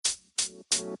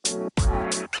Hey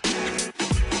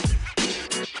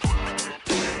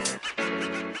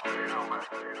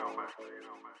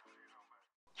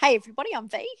everybody, I'm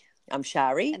V. I'm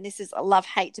Shari. And this is a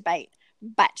Love-Hate Debate,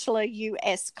 Bachelor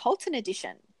US Colton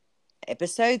Edition.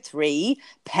 Episode 3,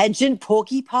 Pageant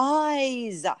Porky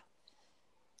Pies.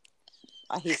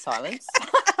 I hear silence.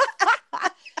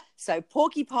 So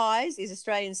porky pies is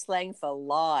Australian slang for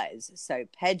lies. So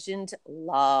pageant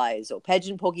lies or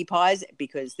pageant porky pies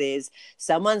because there's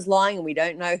someone's lying and we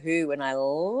don't know who, and I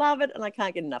love it and I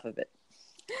can't get enough of it.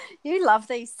 You love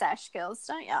these sash girls,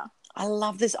 don't you? I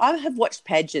love this. I have watched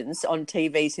pageants on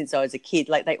TV since I was a kid.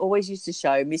 Like they always used to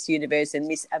show Miss Universe and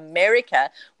Miss America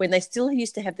when they still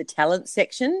used to have the talent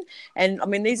section. And I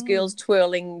mean, these girls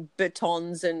twirling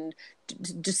batons and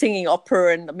just singing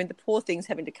opera. And I mean, the poor things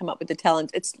having to come up with the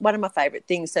talent. It's one of my favourite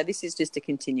things. So this is just a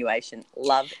continuation.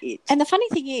 Love it. And the funny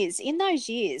thing is, in those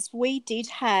years, we did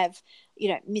have,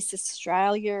 Miss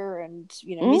Australia and,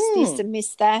 Miss this and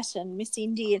Miss that and Miss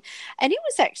India. And it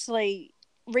was actually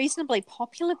reasonably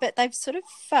popular, but they've sort of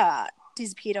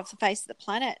disappeared off the face of the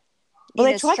planet. Well,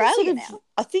 they tried to sort of,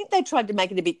 I think they tried to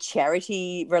make it a bit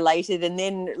charity related, and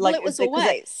then it was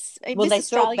always. They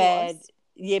felt bad.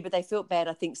 Yeah, but they felt bad,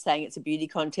 I think, saying it's a beauty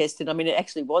contest. And I mean, it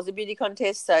actually was a beauty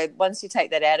contest. So once you take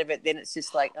that out of it, then it's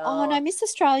just like, oh no, Miss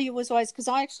Australia was always, because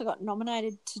I actually got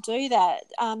nominated to do that.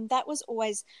 That was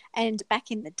always, and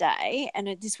back in the day, and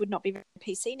this would not be very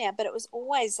PC now, but it was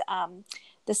always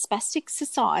the Spastic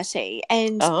Society,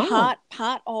 and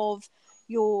part of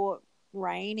your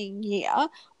reigning year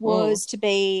was to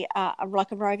be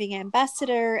like a roving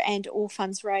ambassador, and all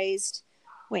funds raised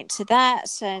went to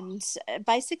that. And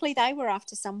basically they were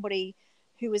after somebody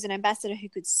who was an ambassador who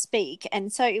could speak. And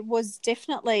so it was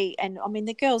definitely, and I mean,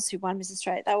 the girls who won Miss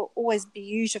Australia, they were always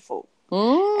beautiful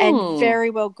and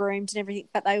very well groomed and everything,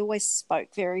 but they always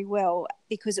spoke very well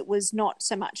because it was not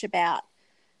so much about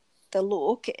the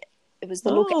look. It was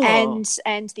the look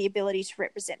and the ability to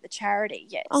represent the charity,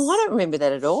 yes. Oh, I don't remember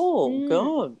that at all.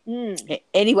 God.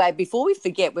 Anyway, before we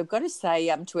forget, we've got to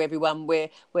say to everyone, we're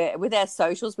with our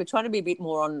socials, we're trying to be a bit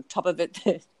more on top of it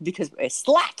because we're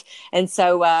slack. And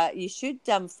so you should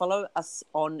follow us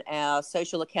on our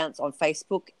social accounts on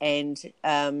Facebook and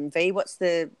V, what's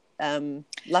the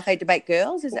Love-Hate Debate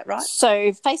Girls, is that right?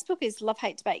 So Facebook is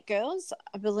Love-Hate Debate Girls.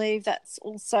 I believe that's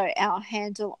also our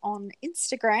handle on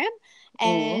Instagram.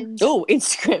 And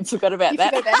Instagram, forgot about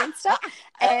that. Forgot about Insta.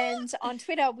 And on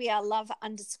Twitter we are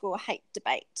Love_Hate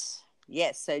Debate.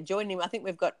 Yes, so join him. I think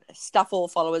we've got stuff all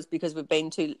followers because we've been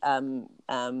too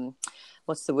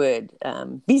what's the word?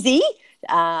 Busy.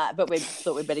 But we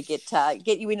thought we'd better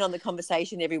get you in on the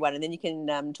conversation, everyone, and then you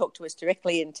can talk to us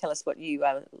directly and tell us what you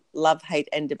love, hate,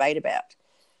 and debate about.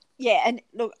 Yeah, and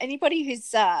look, anybody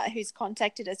who's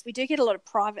contacted us, we do get a lot of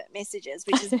private messages,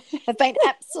 which have been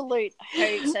absolute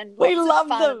hoot, and we love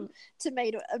them to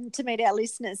meet our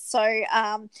listeners. So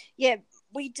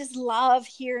we just love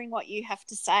hearing what you have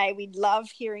to say. We love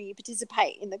hearing you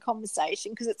participate in the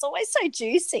conversation because it's always so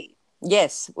juicy.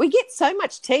 Yes, we get so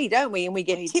much tea, don't we? And we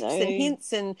get tips and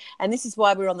hints, and this is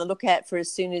why we're on the lookout for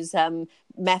as soon as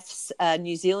Maths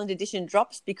New Zealand edition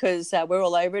drops, because we're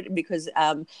all over it, and because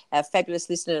our fabulous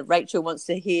listener Rachel wants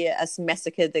to hear us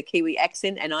massacre the Kiwi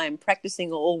accent, and I am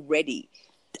practicing already.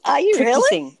 Are you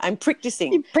really? I'm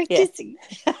practicing. You're practicing.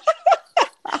 Yeah.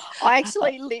 I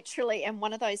actually literally am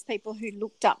one of those people who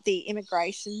looked up the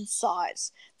immigration site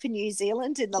for New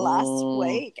Zealand in the last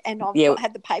week, and I've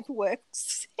had the paperwork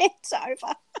sent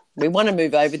over. We want to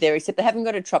move over there, except they haven't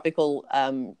got a tropical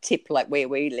tip like where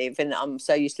we live, and I'm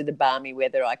so used to the balmy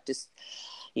weather, I just,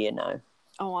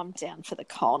 Oh, I'm down for the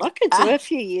cold. I could do a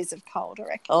few years of cold, I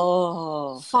reckon.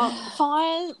 Oh.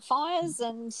 Fires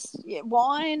and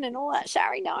wine and all that,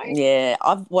 Shari, no? Yeah.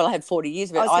 I had 40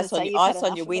 years of it. Ice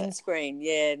on your windscreen.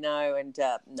 Yeah, no, and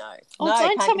no. Oh, no,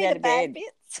 don't tell me the bad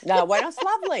bits. No, well, it's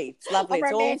lovely. It's lovely.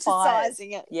 I'm it's all fires.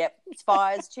 It. Yep. It's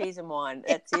fires, cheese and wine.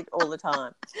 That's it all the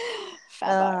time.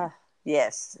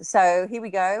 Yes. So here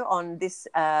we go on this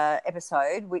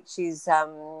episode, which is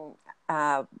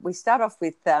we start off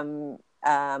with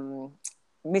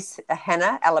Miss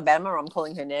Hannah, Alabama. I'm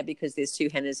calling her now because there's two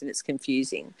Hannahs and it's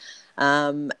confusing.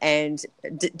 And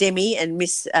Demi and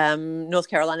Miss North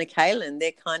Carolina, Kaylin,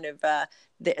 they're kind of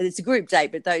it's a group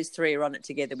date, but those three are on it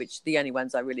together, which the only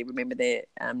ones I really remember their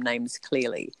names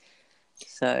clearly.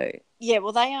 So yeah,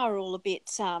 well, they are all a bit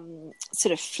sort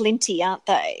of flinty, aren't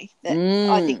they?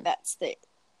 I think that's the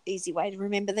easy way to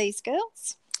remember these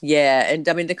girls. Yeah, and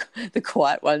I mean the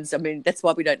quiet ones. I mean that's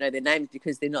why we don't know their names,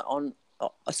 because they're not on a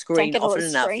Don't screen get a lot often of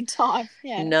enough. screen time.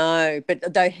 Yeah. No,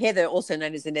 but though Heather, also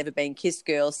known as the Never Been Kissed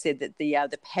girl, said that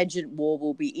the pageant war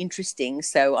will be interesting.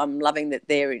 So I'm loving that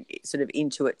they're sort of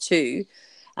into it too.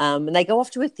 And they go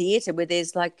off to a theatre where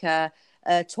there's like a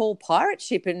tall pirate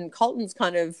ship, and Colton's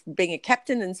kind of being a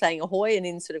captain and saying ahoy and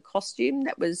in sort of costume.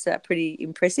 That was pretty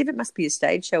impressive. It must be a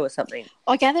stage show or something.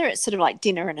 I gather it's sort of like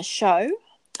dinner and a show.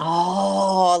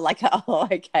 Oh,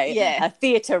 okay. Yeah. A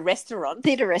theatre restaurant.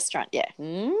 Theatre restaurant, yeah.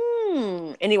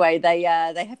 Anyway, they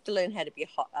have to learn how to be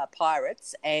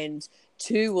pirates, and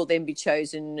 2 will then be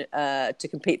chosen to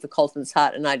compete for Colton's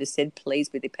heart. And I just said, please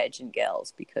be the pageant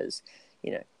girls, because,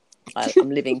 I'm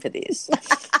living for this.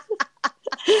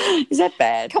 Is that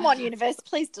bad? Come on, universe,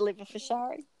 please deliver for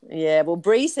Shari. Yeah, well,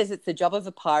 Bree says it's the job of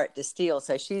a pirate to steal,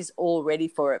 so she's all ready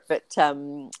for it. But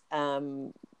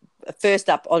first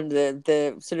up on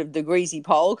the sort of the greasy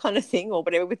pole kind of thing, or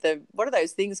whatever, with what are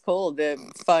those things called? The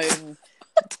foam.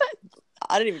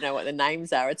 I don't even know what the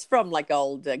names are. It's from like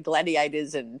old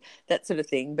gladiators and that sort of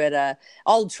thing. But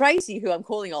old Tracy, who I'm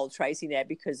calling old Tracy now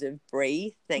because of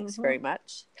Bree, thanks very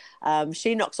much.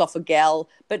 She knocks off a gal,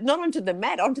 but not onto the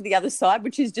mat, onto the other side,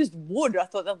 which is just wood. I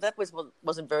thought that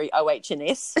wasn't very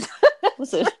OH&S,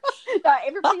 was it? No,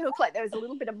 everybody looked like there was a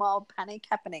little bit of mild panic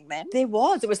happening then. There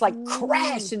was. It was like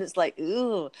crash, and it's like,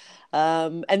 ooh.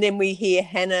 And then we hear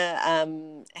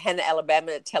Hannah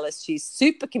Alabama tell us she's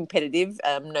super competitive,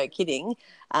 no kidding.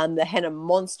 The Hannah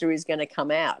monster is going to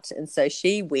come out, and so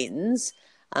she wins.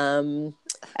 And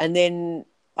then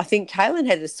I think Kaylin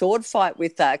had a sword fight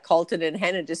with Colton, and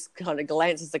Hannah just kind of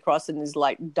glances across and is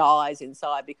like dies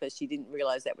inside because she didn't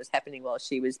realise that was happening while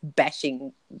she was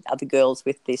bashing other girls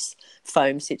with this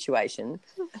foam situation.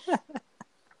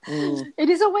 It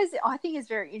is always, I think it's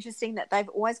very interesting that they've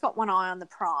always got one eye on the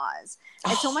prize.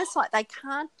 It's almost like they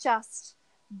can't just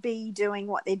be doing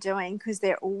what they're doing because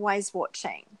they're always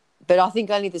watching. But I think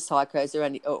only the psychos are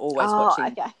always watching.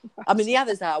 Okay. Right. I mean, the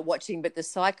others are watching, but the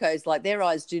psychos, like, their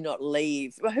eyes do not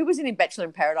leave. Well, who was in Bachelor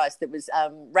in Paradise that was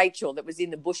Rachel, that was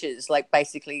in the bushes, like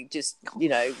basically just,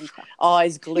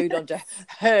 eyes glued onto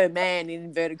her man, in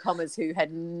inverted commas, who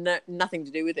had nothing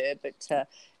to do with her, but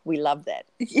we love that.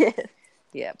 Yeah.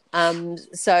 Yeah.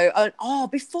 So,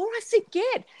 before I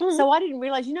forget, so I didn't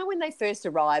realise, when they first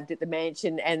arrived at the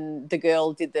mansion and the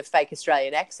girl did the fake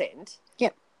Australian accent?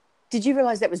 Yep. Did you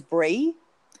realise that was Bree?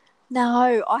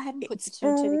 No, I hadn't put the two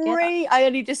and two together. Bree. I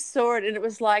only just saw it and it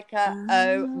was like,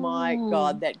 oh my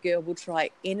God, that girl will try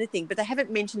anything. But they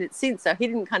haven't mentioned it since. So he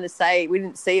didn't kind of say, we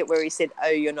didn't see it where he said, oh,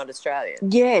 you're not Australian.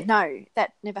 Yeah, no,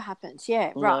 that never happened.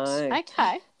 Yeah, right. No.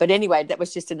 Okay. But anyway, that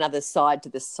was just another side to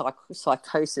the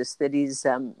psychosis that is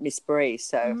Miss Bree.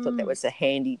 So I thought that was a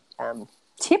handy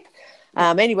tip.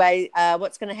 Anyway,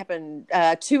 what's going to happen?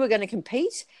 2 are going to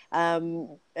compete.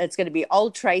 It's going to be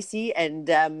old Tracy and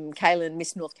Kaylin,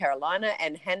 Miss North Carolina,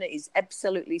 and Hannah is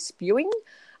absolutely spewing.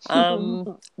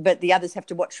 But the others have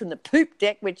to watch from the poop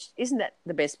deck, which isn't that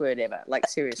the best word ever? Like,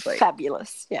 seriously.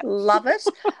 Fabulous. Yeah. Love it.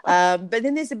 But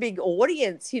then there's a big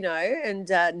audience, and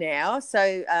now.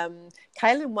 So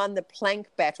Kaylin won the plank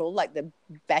battle, like the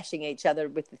bashing each other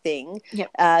with the thing.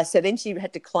 Yep. So then she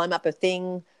had to climb up a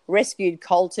thing, rescued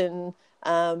Colton,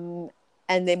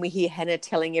 and then we hear Hannah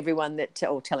telling everyone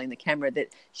telling the camera that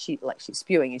she's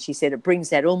spewing, and she said, it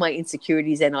brings out all my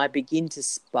insecurities and I begin to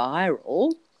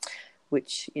spiral,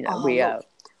 which, we are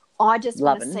I just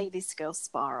loving. want to see this girl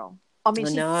spiral. I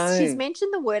mean, I she's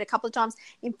mentioned the word a couple of times.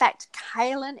 In fact,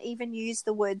 Kaylin even used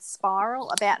the word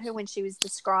spiral about her when she was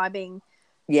describing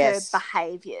her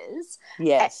behaviours.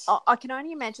 Yes. I can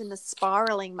only imagine the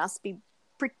spiralling must be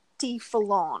pretty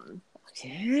full on.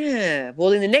 Yeah.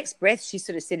 Well, in the next breath, she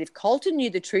sort of said, if Colton knew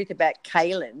the truth about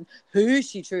Kaylin, who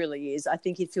she truly is, I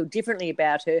think he'd feel differently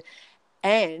about her,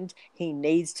 and he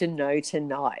needs to know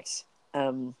tonight.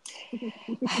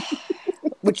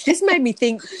 Which just made me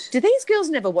think, do these girls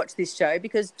never watch this show?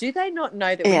 Because do they not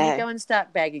know that when you go and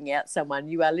start bagging out someone,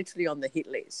 you are literally on the hit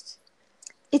list?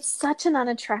 It's such an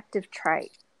unattractive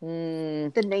trait.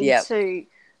 The need to,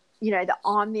 that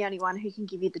I'm the only one who can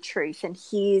give you the truth, and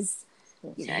here's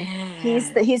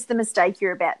the mistake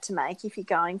you're about to make if you're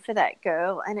going for that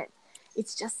girl. And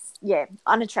it's just,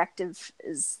 unattractive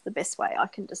is the best way I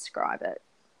can describe it.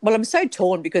 Well, I'm so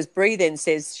torn because Bree then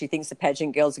says she thinks the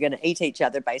pageant girls are going to eat each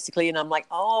other, basically. And I'm like,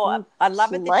 I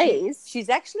love it. That she's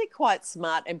actually quite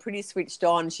smart and pretty switched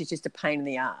on. She's just a pain in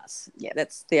the ass. Yeah,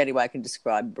 that's the only way I can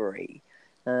describe Bree.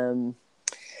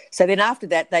 So then after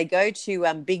that, they go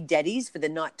to Big Daddy's for the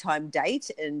nighttime date,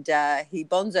 and he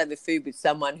bonds over food with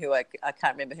someone who I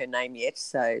can't remember her name yet,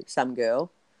 so some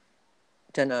girl.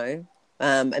 Don't know.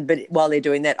 But while they're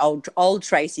doing that, old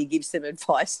Tracy gives some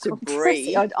advice to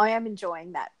Bree. I am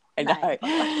enjoying that I know.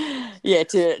 Yeah,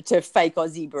 to fake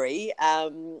Aussie Brie.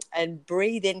 And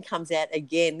Brie then comes out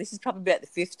again. This is probably about the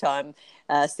fifth time.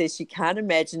 Says she can't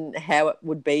imagine how it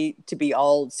would be to be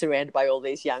old, surrounded by all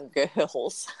these young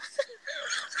girls.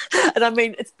 And I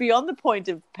mean, it's beyond the point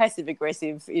of passive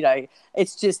aggressive. You know,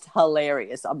 it's just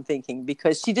hilarious. I'm thinking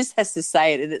because she just has to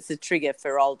say it, and it's a trigger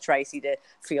for old Tracy to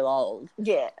feel old.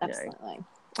 Yeah, absolutely.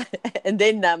 And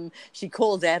then she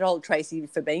calls out old Tracy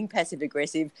for being passive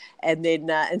aggressive, and then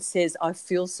and says, "I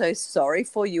feel so sorry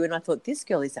for you." And I thought, this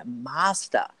girl is a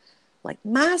master, like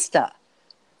master.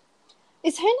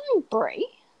 Is her name Brie?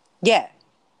 Yeah.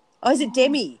 Oh, is it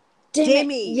Demi?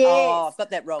 Demi. Yes. Oh, I've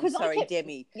got that wrong. Sorry,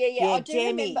 Demi. Yeah. I do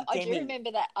Demi.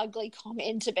 remember that ugly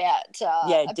comment about.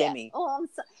 Demi. Oh,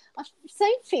 I so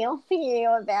feel for you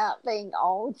about being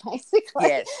old, basically.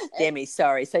 Yes, Demi.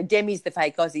 Sorry. So Demi's the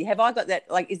fake Aussie. Have I got that?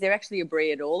 Like, is there actually a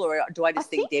Brie at all, or do I just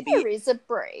think Debbie? There is a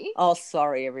Brie. Oh,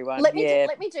 sorry, everyone. Let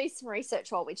me do some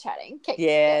research while we're chatting.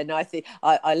 No,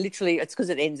 I literally, it's because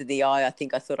it ends in the I. I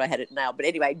think I thought I had it nailed, but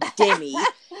anyway, Demi.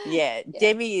 Yeah,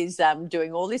 Demi is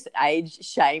doing all this age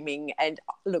shaming, and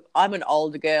look, I'm an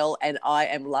older girl, and I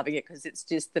am loving it because it's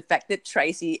just the fact that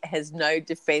Tracy has no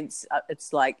defense.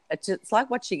 It's like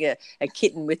watching a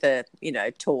kitten with a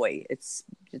toy. It's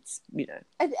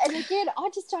and again, I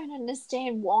just don't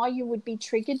understand why you would be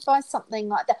triggered by something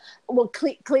like that. Well,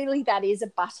 clearly that is a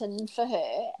button for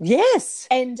her. Yes,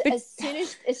 and as soon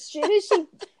as she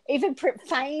even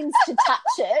feigns to touch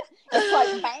it, it's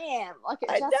like bam, like it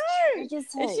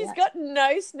just triggers her. And she's got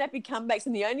no snappy comebacks,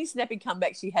 and the only snappy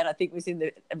comeback she had, I think, was in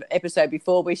the episode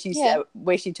before where she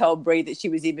told Brie that she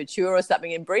was immature or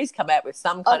something, and Brie's come out with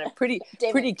some kind of pretty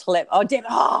clever. Oh, damn!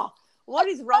 Oh, what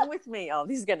is wrong with me? Oh,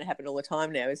 this is going to happen all the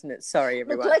time now, isn't it? Sorry,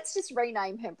 everyone. Look, let's just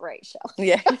rename her Brie, shall we?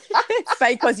 Yeah,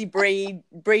 fake Aussie Brie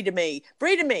to me.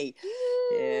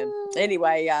 Yeah.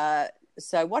 Anyway,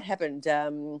 so what happened?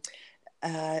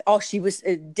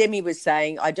 Demi was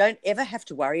saying, I don't ever have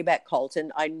to worry about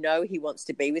Colton. I know he wants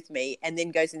to be with me, and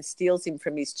then goes and steals him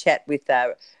from his chat with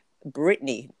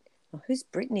Brittany. Oh, who's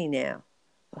Brittany now?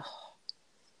 Oh,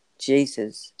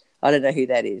 Jesus. I don't know who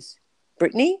that is.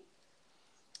 Brittany?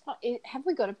 Have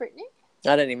we got a Brittany?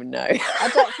 I don't even know.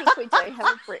 I don't think we do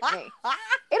have a Brittany.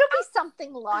 It'll be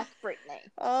something like Brittany.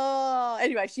 Oh,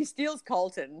 anyway, she steals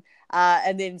Colton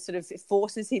and then sort of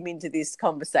forces him into this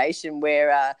conversation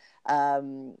where, he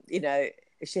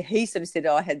sort of said,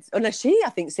 she, I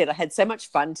think, said, I had so much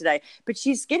fun today. But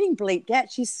she's getting bleeped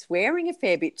out. She's swearing a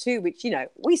fair bit too, which,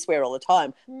 we swear all the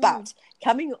time. But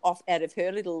coming off out of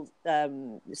her little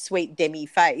sweet Demi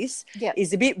face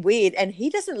is a bit weird. And he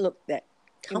doesn't look that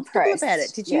comfortable about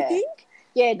it. Did you think?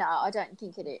 Yeah, no, I don't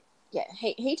think it is. Yeah,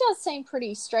 he does seem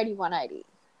pretty straighty 180.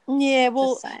 Yeah,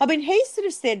 well, I mean, he sort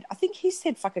of said, I think he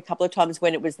said fuck a couple of times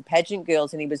when it was the pageant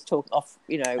girls and he was talking off,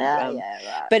 right.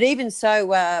 But even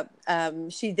so,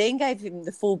 she then gave him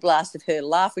the full blast of her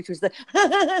laugh, which was the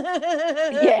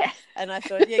yeah. And I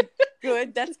thought, yeah,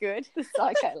 good, that's good. The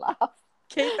psycho laugh.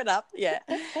 Keep it up, yeah.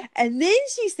 And then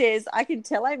she says, I can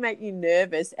tell I make you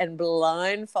nervous, and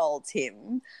blindfolds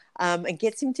him and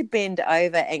gets him to bend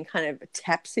over and kind of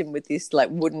taps him with this like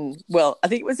wooden, well, I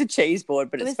think it was a cheese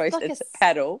board, but it's a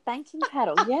paddle. Banking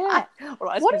paddle, yeah. Well,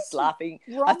 I was just laughing.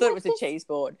 I thought it was a cheese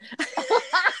board.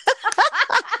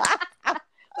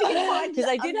 Because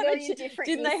they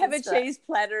didn't they have a cheese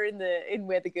platter in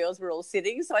where the girls were all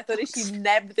sitting? So I thought if she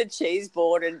nabbed the cheese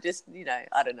board and just,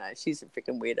 I don't know, she's a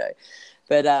freaking weirdo.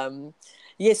 But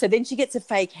so then she gets a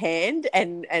fake hand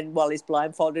and while he's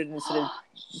blindfolded and sort of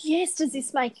yes, does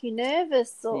this make you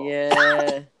nervous? Or...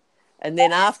 Yeah. And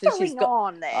then after she's got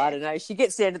on there? I don't know, she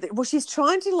gets down to well, she's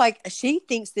trying to she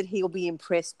thinks that he'll be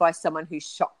impressed by someone who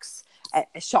shocks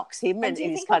him, and do you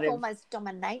he's think kind of almost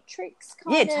dominatrix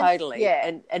kind of? Totally.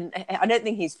 And I don't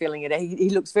think he's feeling it. He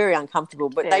looks very uncomfortable,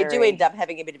 but they do end up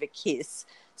having a bit of a kiss.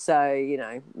 So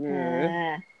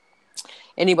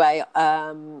Anyway,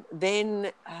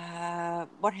 then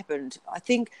what happened? I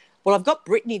think. Well, I've got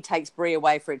Brittany takes Brie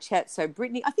away for a chat. So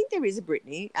Brittany, I think there is a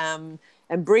Brittany, and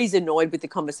Brie's annoyed with the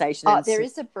conversation. Oh, there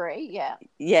is a Brie, yeah.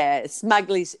 Yeah,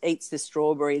 smugly eats the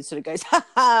strawberry and sort of goes, ha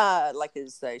ha, like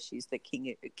as though she's the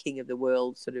king of the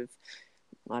world, sort of.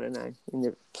 I don't know,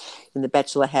 in the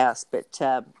bachelor house, but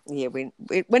we're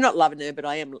not loving her, but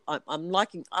I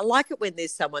like it when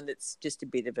there's someone that's just a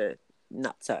bit of a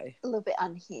nutso, a little bit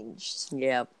unhinged.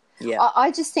 Yeah. I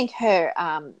just think her.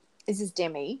 This is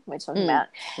Demi we're talking about.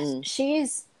 She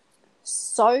is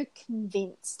so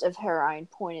convinced of her own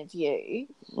point of view,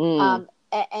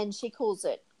 and she calls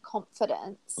it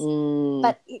confidence,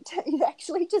 but it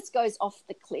actually just goes off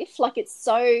the cliff. Like it's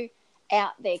so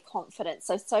out there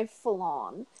confidence, so full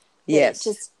on.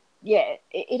 Yes.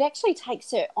 it actually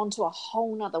takes her onto a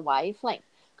whole nother wavelength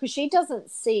because she doesn't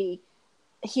see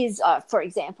his, for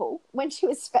example, when she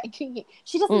was spanking him,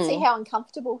 she doesn't see how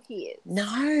uncomfortable he is.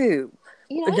 No.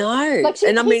 You know, No. like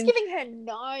And I he's mean, giving her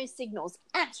no signals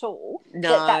at all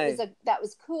no. that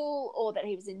was cool or that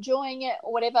he was enjoying it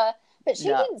or whatever. But she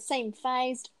didn't seem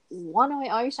phased one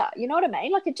iota. You know what I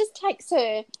mean? Like it just takes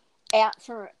her out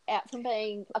from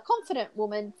being a confident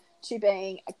woman to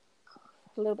being a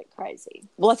little bit crazy.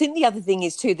 Well, I think the other thing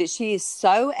is too that she is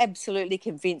so absolutely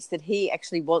convinced that he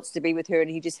actually wants to be with her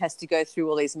and he just has to go through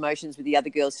all these motions with the other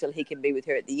girls till he can be with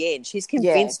her at the end. She's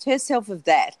convinced herself of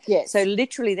that. Yes. So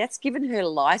literally that's given her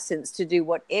license to do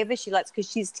whatever she likes because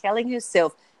she's telling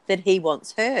herself that he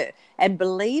wants her and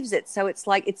believes it. So it's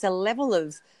like it's a level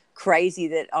of crazy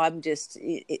that I'm just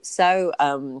it's so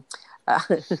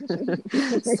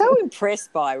so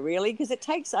impressed by, really, because it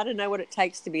takes, I don't know what it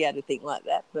takes to be able to think like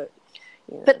that, but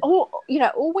but all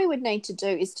we would need to do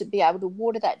is to be able to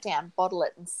water that down, bottle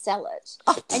it, and sell it,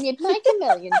 and you'd make $1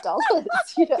 million.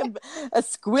 You know? A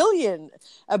squillion,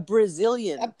 a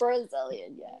Brazilian.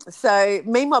 Yeah. So,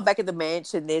 meanwhile, back at the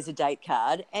mansion, there's a date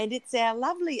card, and it's our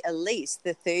lovely Elise,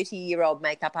 the 30-year-old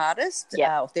makeup artist,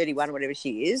 or 31 or whatever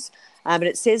she is. But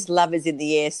it says love is in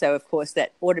the air, so of course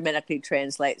that automatically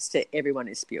translates to everyone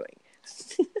is spewing.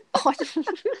 I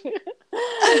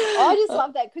just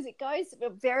love that because it goes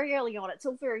very early on. It's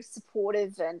all very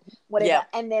supportive and whatever,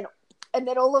 and then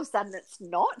all of a sudden it's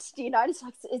not. Do you notice?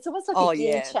 Like it's almost like a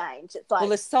gear change. It's like, well,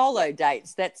 the solo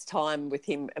dates, that's time with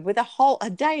him with a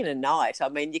day and a night. I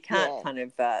mean, you can't kind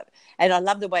of. And I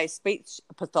love the way speech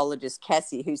pathologist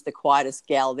Cassie, who's the quietest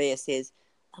gal there, says,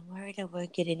 "I'm worried I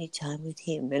won't get any time with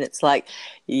him," and it's like,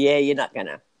 yeah, you're not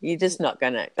gonna. You're just not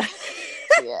gonna.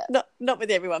 Yeah. Not with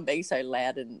everyone being so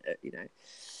loud and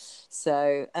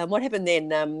So what happened then?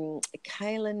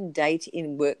 Kaylin date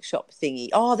in workshop thingy.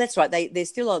 Oh, that's right. They're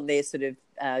still on their sort of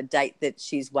date that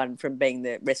she's won from being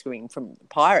the rescuing from the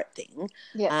pirate thing.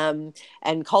 Yeah.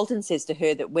 And Colton says to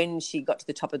her that when she got to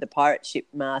the top of the pirate ship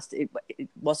mast, it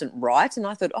wasn't right. And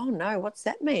I thought, oh no, what's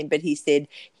that mean? But he said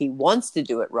he wants to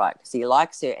do it right because he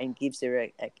likes her and gives her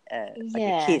like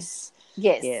a kiss.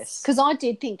 Yes. Because I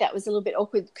did think that was a little bit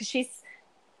awkward because she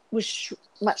was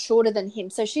much shorter than him.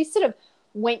 So she sort of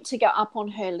went to go up on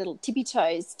her little tippy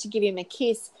toes to give him a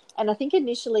kiss. And I think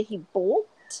initially he balked.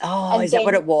 Oh, is that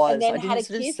what it was? And then had a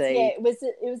kiss. Yeah, it was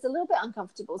a little bit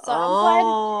uncomfortable. So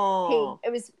I'm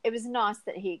glad it was nice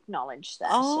that he acknowledged that.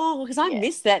 Oh, because I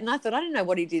missed that and I thought, I don't know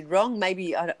what he did wrong.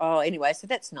 Maybe, anyway, so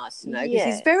that's nice to know because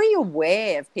he's very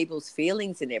aware of people's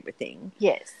feelings and everything.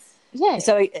 Yes. Yeah.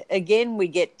 So again, we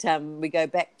go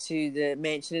back to the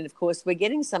mansion, and of course, we're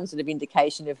getting some sort of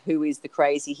indication of who is the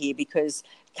crazy here because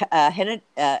Hannah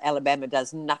Alabama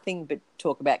does nothing but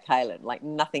talk about Kaylin, like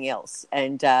nothing else,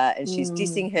 and she's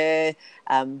dissing her.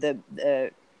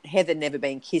 The Heather Never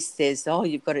Been Kissed says, "Oh,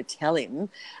 you've got to tell him."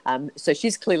 So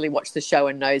she's clearly watched the show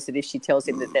and knows that if she tells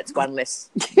him that's one less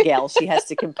gal she has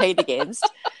to compete against.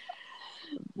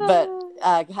 But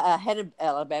Hannah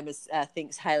Alabama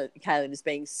thinks Kaylin is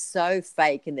being so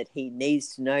fake and that he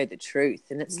needs to know the truth.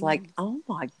 And it's like, oh,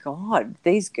 my God,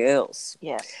 these girls.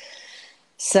 Yeah.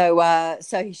 So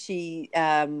she,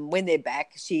 when they're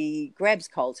back, she grabs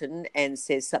Colton and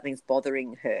says something's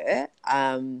bothering her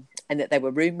and that they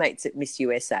were roommates at Miss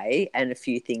USA and a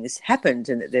few things happened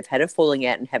and that they've had a falling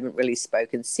out and haven't really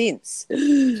spoken since.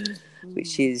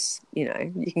 Which is,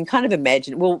 you can kind of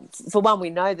imagine. Well, for one, we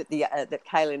know that that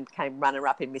Kaylin came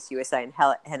runner-up in Miss USA and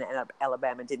Hannah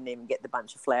Alabama didn't even get the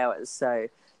bunch of flowers, so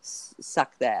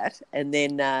suck that. And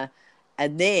then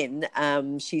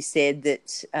she said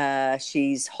that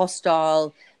she's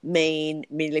hostile, mean,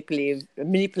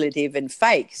 manipulative, and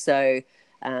fake. So,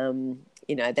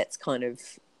 that's kind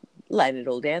of laying it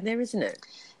all down there, isn't it?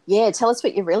 Yeah, tell us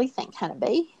what you really think, Hannah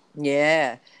B.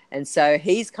 Yeah. And so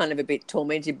he's kind of a bit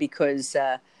tormented because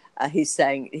he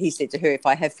said to her, if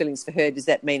I have feelings for her, does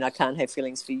that mean I can't have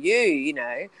feelings for you,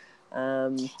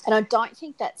 And I don't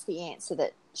think that's the answer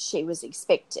that she was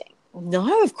expecting.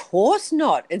 No, of course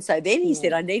not. And so then he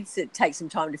said, I need to take some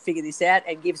time to figure this out,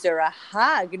 and gives her a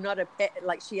hug, not a peck.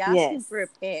 Like she asked him for a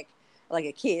peck, like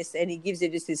a kiss, and he gives her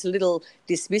just this little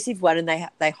dismissive one, and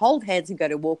they hold hands and go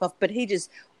to walk off, but he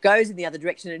just goes in the other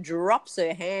direction and drops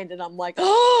her hand, and I'm like,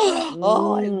 I'm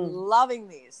loving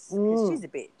this because she's a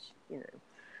bitch,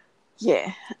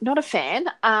 Yeah, not a fan.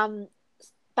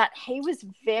 But he was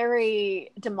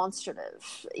very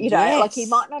demonstrative, like he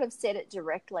might not have said it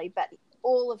directly, but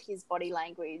all of his body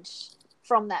language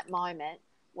from that moment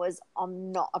was,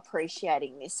 I'm not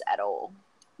appreciating this at all.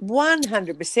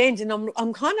 100%, and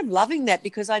I'm kind of loving that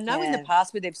because I know in the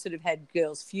past where they've sort of had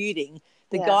girls feuding,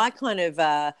 the Yeah. guy kind of,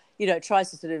 tries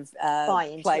to sort of Buy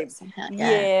into play, it somehow.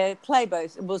 play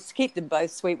both, well, keep them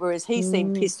both sweet, whereas he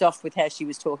seemed pissed off with how she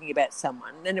was talking about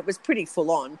someone, and it was pretty full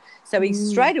on. So he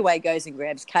straight away goes and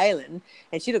grabs Kaylin,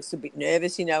 and she looks a bit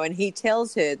nervous, and he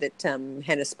tells her that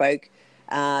Hannah spoke.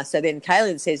 So then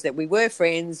Kaylin says that we were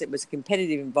friends. It was a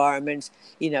competitive environment,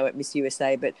 at Miss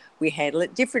USA, but we handle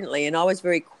it differently. And I was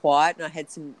very quiet, and I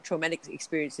had some traumatic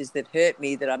experiences that hurt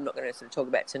me that I'm not going to sort of talk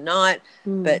about tonight.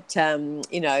 But,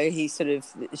 he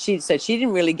she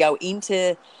didn't really go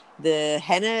into the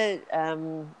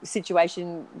Hannah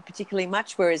situation particularly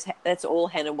much, whereas that's all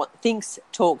Hannah thinks,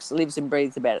 talks, lives and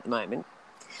breathes about at the moment.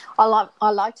 I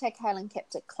liked how Kaylin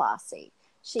kept it classy.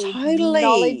 She Totally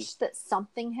acknowledged that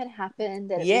something had happened,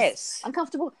 that it was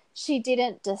uncomfortable. She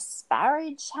didn't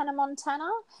disparage Hannah Montana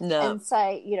and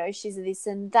say, she's this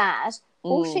and that.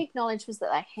 All she acknowledged was that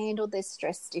they handled their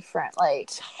stress differently.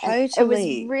 Totally. And it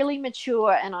was really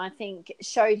mature, and I think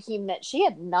showed him that she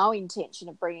had no intention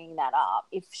of bringing that up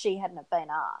if she hadn't have been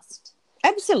asked.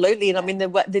 Absolutely. And I mean,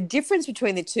 the difference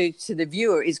between the two to the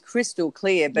viewer is crystal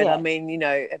clear. But I mean,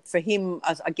 for him,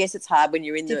 I guess it's hard when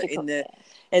you're in the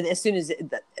and as soon as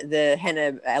the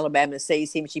Hannah Alabama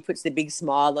sees him, she puts the big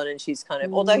smile on, and she's kind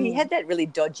of, although he had that really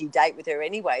dodgy date with her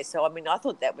anyway. So, I mean, I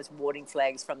thought that was warning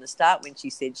flags from the start when she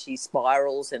said she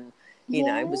spirals and,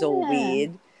 it was all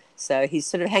weird. So he's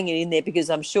sort of hanging in there because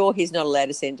I'm sure he's not allowed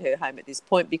to send her home at this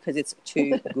point because it's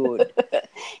too good.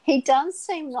 He does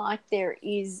seem like there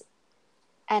is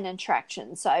an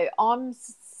attraction. So I'm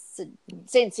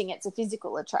sensing it's a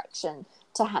physical attraction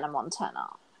to Hannah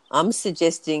Montana. I'm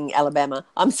suggesting Alabama.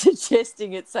 I'm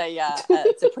suggesting it's a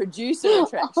producer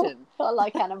attraction. I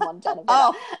like Hannah Montana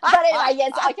better. But anyway,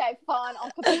 yes, okay, fine.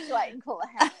 I'll capitulate and call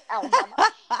her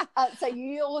Alabama. So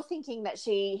you're thinking that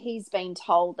he's been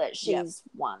told that she's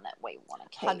one that we want to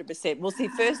keep. 100%. Well, see,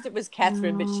 first it was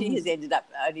Catherine, but she has ended up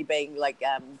only being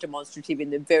demonstrative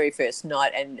in the very first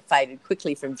night and faded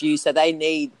quickly from view. So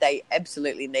they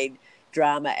absolutely need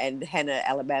drama, and Hannah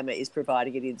Alabama is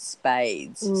providing it in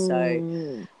spades.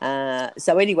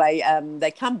 So anyway,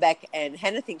 they come back, and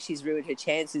Hannah thinks she's ruined her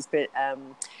chances, but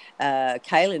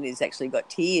Kaylin has actually got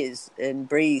tears, and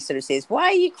Bree sort of says, "Why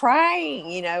are you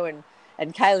crying?"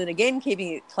 And Kaylin, again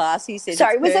keeping it classy, says,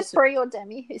 "Sorry, was it Bree or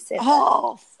Demi who said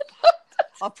that?"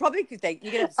 I probably could think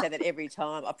you're going to have to say that every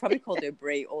time. I probably called her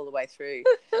Brie all the way through.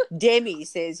 Demi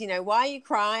says, "Why are you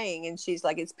crying?" And she's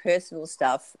like, "It's personal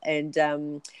stuff." And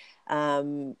so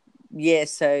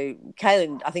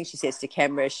Kaylin, I think she says to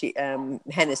camera,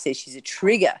 Hannah says she's a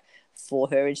trigger for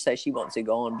her, and so she wants her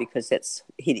gone because that's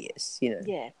hideous,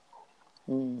 Yeah.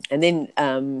 And then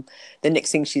the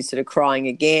next thing, she's sort of crying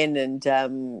again, and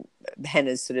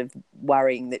Hannah's sort of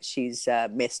worrying that she's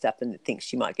messed up and thinks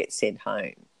she might get sent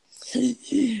home.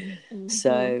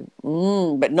 So,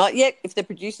 but not yet. If the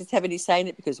producers have any say in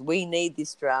it, because we need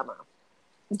this drama.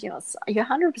 Yes, you're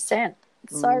 100%.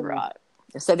 So right.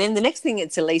 So then the next thing,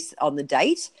 it's Elise on the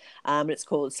date. It's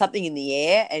called Something in the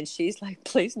Air, and she's like,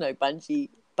 "Please no bungee,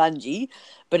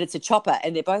 but it's a chopper,"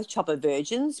 and they're both chopper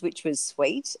virgins, which was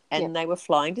sweet, and they were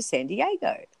flying to San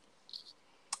Diego.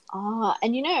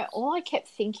 And all I kept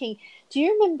thinking, do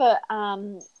you remember?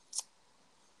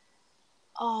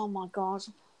 Oh my God,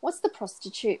 what's the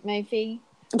prostitute movie?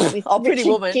 Pretty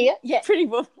Woman. Gere? Yeah, Pretty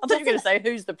Woman. I thought you were going to say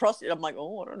who's the prostitute. I'm like, I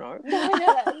don't know.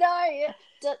 No.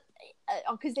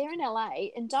 Because they're in LA,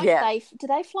 and do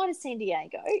they fly to San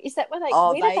Diego? Is that where they?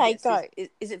 Where Vegas. do they go?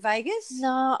 Is it Vegas?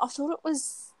 No, I thought it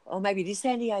was. Or maybe it is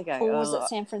San Diego. Or was it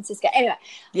San Francisco? Anyway,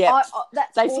 they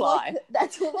fly.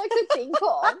 That's all I could think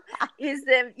of is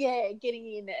them, getting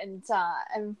in and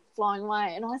flying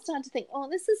away. And I started to think,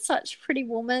 this is such Pretty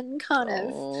Woman kind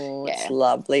of. Oh, it's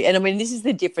lovely. And I mean, this is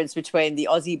the difference between the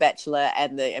Aussie Bachelor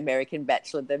and the American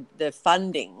Bachelor. The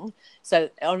funding. So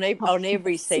on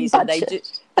every season, they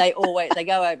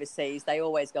go overseas. They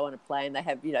always go on a plane. They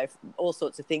have all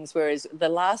sorts of things. Whereas the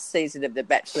last season of The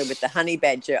Bachelor with the honey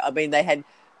badger, I mean, they had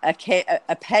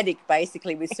a paddock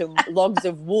basically with some logs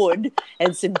of wood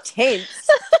and some tents,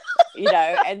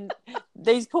 and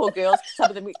these poor girls, some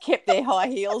of them kept their high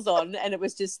heels on, and it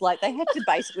was just like they had to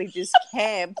basically just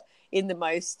camp in the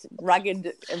most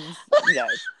rugged,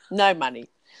 no money.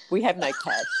 We have no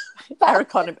cash.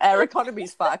 Our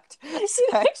economy's fucked.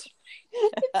 So.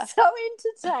 It's so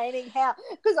entertaining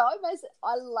because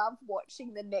I love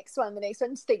watching the next one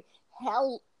to think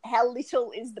how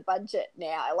little is the budget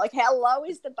now? Like, how low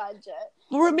is the budget?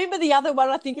 Well, remember the other one?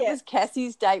 I think it was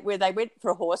Cassie's date where they went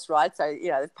for a horse ride. So,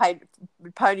 they paid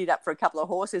ponied up for a couple of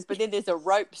horses, but then there's a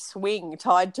rope swing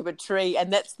tied to a tree,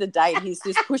 and that's the date. He's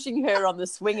just pushing her on the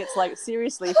swing. It's like,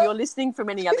 seriously, if you're listening from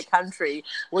any other country,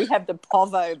 we have the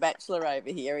Povo Bachelor over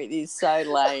here. It is so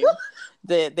lame,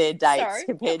 their dates Sorry.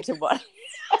 compared to what.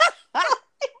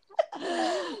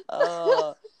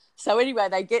 Oh. So anyway,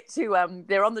 they get to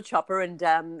they're on the chopper, and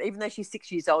even though she's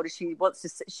 6 years older, she wants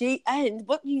to and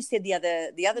what you said the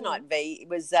other night, V,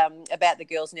 was about the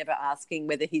girls never asking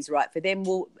whether he's right for them.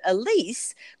 Well,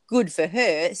 Elise, good for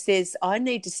her, says, I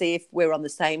need to see if we're on the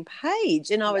same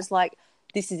page. And I was like,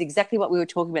 this is exactly what we were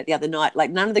talking about the other night. Like,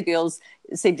 none of the girls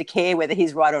seem to care whether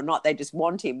he's right or not. They just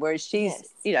want him, whereas she's,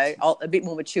 you know, a bit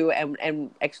more mature and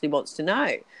actually wants to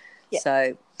know. Yeah.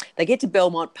 So they get to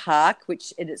Belmont Park,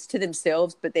 and it's to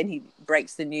themselves, but then he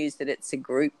breaks the news that it's a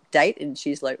group date, and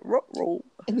she's like, ruh-roh.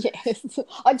 Yes.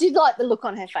 I did like the look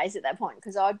on her face at that point,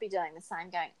 because I'd be doing the same,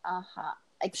 going,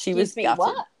 She was me, gutted.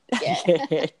 what?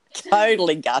 Yeah,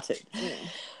 totally gutted. Mm.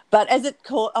 But as it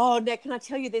called, now can I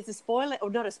tell you there's a spoiler, or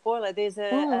not a spoiler, there's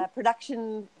a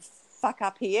production fuck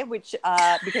up here, which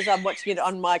because I'm watching it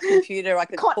on my computer, I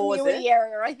could pause it. Continuity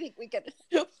error, I think we could.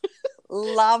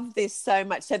 Love this so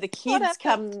much. So the kids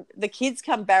come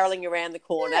barreling around the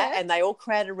corner, and they all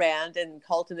crowd around, and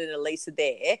Colton and Elise are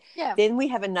there. Yeah. Then we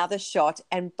have another shot,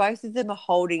 and both of them are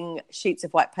holding sheets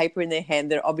of white paper in their hand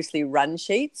that are obviously run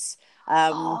sheets.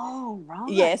 Right.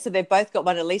 Yeah, so they've both got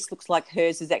one. Elise looks like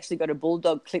hers has actually got a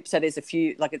bulldog clip, so there's a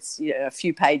few, like it's, you know, a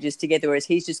few pages together, whereas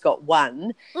he's just got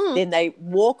one. Then they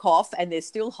walk off, and they're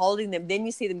still holding them. Then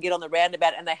you see them get on the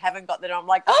roundabout, and they haven't got them. I'm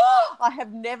like, I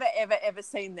have never, ever, ever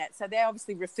seen that. So they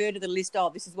obviously refer to the list. Oh,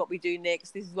 this is what we do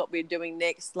next. This is what we're doing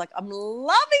next. Like, I'm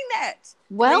loving that.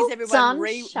 Well Please, everyone, done,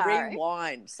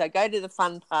 rewind. So go to the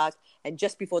fun park, and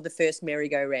just before the first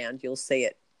merry-go-round, you'll see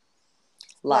it.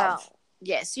 Love. Well,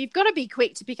 yes, you've got to be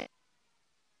quick to pick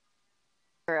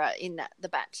in the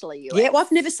Bachelor US. Yeah, well,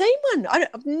 I've never seen one.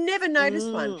 I've never noticed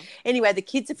one. Anyway, the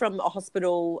kids are from a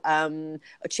hospital, a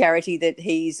charity that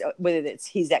whether it's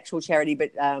his actual charity,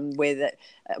 but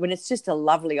when it's just a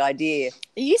lovely idea.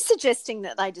 Are you suggesting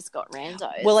that they just got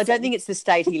randos? Well, I don't think it's the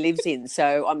state he lives in,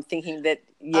 so I'm thinking that,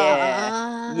 he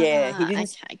didn't.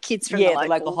 Okay, kids from the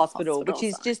local hospital, which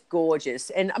is just gorgeous.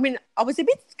 And I mean, I was a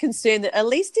bit concerned that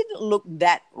Elise didn't look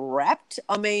that wrapped.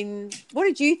 I mean, what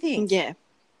did you think? Yeah.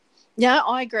 Yeah,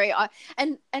 I agree.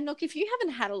 And look, if you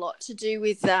haven't had a lot to do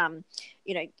with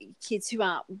kids who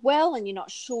aren't well, and you're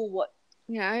not sure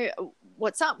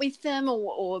what's up with them,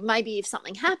 or maybe if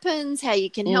something happens, how you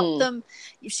can help them.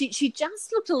 She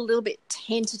just looked a little bit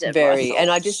tentative.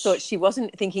 And I just thought she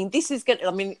wasn't thinking this is going to,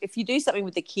 I mean, if you do something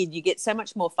with the kid, you get so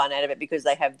much more fun out of it because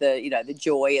they have the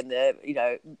joy and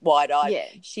the, wide eye. Yeah.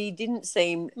 She didn't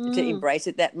seem to embrace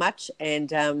it that much. And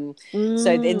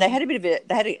so then they had a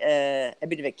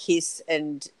bit of a kiss,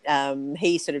 and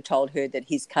he sort of told her that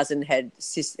his cousin has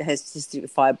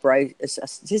cystic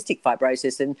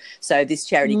fibrosis. And so this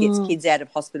charity gets kids out of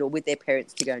hospital with their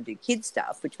parents to go and do kid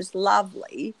stuff, which was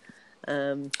lovely.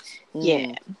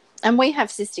 Yeah. And we have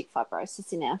cystic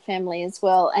fibrosis in our family as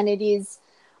well. And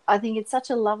I think it's such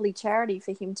a lovely charity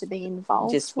for him to be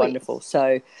involved Just with. Wonderful.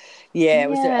 So, it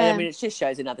was. I mean, it just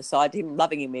shows another side to him,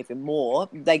 loving him even more.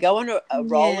 They go on a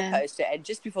roller coaster, and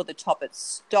just before the top, it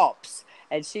stops.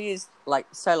 And she is like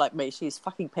me. She is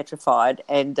fucking petrified,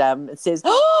 and it says,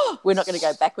 "Oh, we're not going to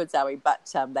go backwards, are we?"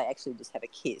 But they actually just have a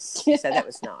kiss, so that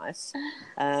was nice.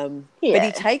 But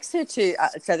he takes her to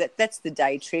so that's the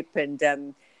day trip,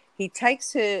 and he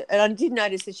takes her. And I did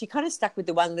notice that she kind of stuck with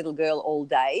the one little girl all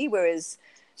day, whereas.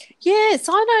 Yes,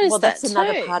 I noticed that that's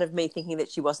another part of me thinking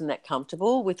that she wasn't that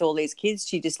comfortable with all these kids.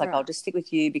 She just I'll just stick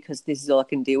with you because this is all I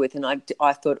can deal with. And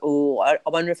I thought, I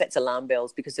wonder if that's alarm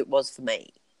bells, because it was for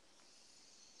me.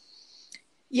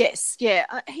 Yes, yeah.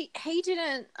 He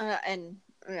didn't, and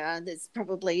there's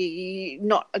probably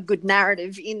not a good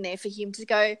narrative in there for him to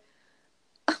go,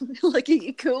 like, are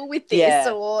you cool with this,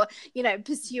 or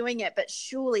pursuing it? But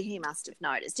surely he must have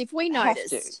noticed. If we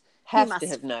noticed. Have to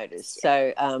have noticed.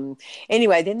 So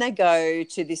anyway, then they go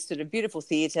to this sort of beautiful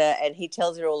theatre, and he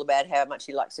tells her all about how much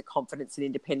he likes her confidence and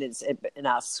independence, and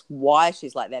asks why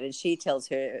she's like that. And she tells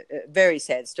her a very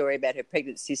sad story about her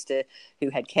pregnant sister who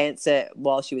had cancer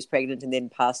while she was pregnant and then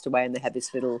passed away, and they have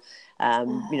this little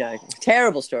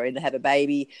terrible story, and they have a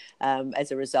baby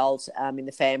as a result in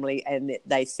the family, and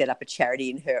they set up a charity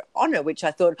in her honour, which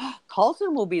I thought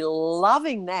Colton will be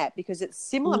loving that, because it's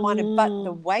similar-minded, but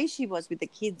the way she was with the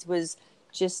kids was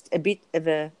just a bit of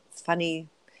a funny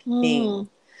thing.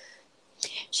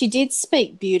 She did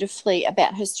speak beautifully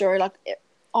about her story. Like,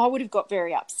 I would have got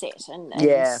very upset and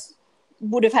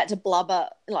would have had to blubber,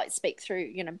 like speak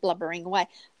through, blubbering away.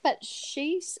 But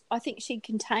I think she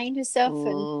contained herself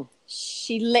and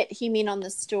she let him in on the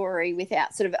story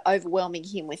without sort of overwhelming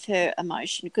him with her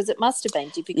emotion, because it must have been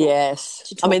difficult. Yes.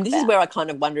 To talk this is about. where I kind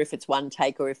of wonder if it's one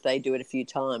take or if they do it a few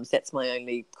times. That's my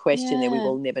only question there. We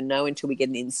will never know until we get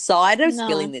an insider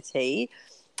spilling the tea.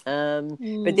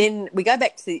 But then we go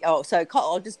back to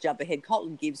I'll just jump ahead.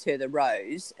 Colton gives her the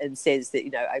rose and says that,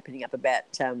 opening up about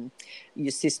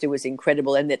your sister was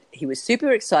incredible and that he was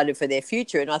super excited for their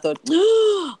future. And I thought,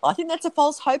 I think that's a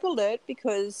false hope alert,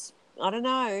 because I don't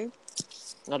know.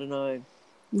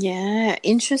 Yeah,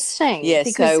 interesting. Yeah,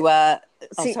 because,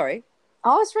 sorry.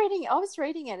 I was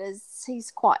reading it as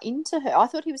he's quite into her. I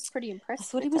thought he was pretty impressed. I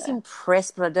thought he was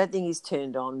impressed, but I don't think he's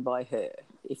turned on by her,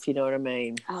 if you know what I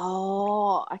mean.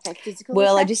 Oh, okay. Physical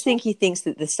Well, attraction? I just think he thinks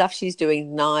that the stuff she's doing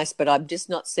is nice, but I'm just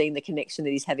not seeing the connection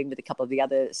that he's having with a couple of the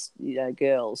other,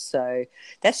 girls. So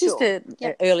that's just a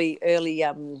early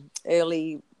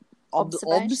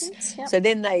observations. Yep. So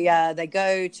then they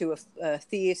go to a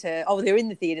theatre. Oh, they're in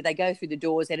the theatre. They go through the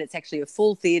doors, and it's actually a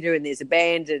full theatre, and there's a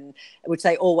band, and which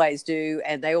they always do,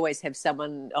 and they always have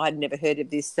someone. I'd never heard of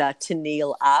this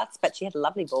Tennille Arts, but she had a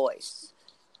lovely voice.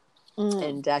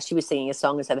 And she was singing a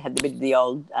song, and so they had a bit of the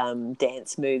old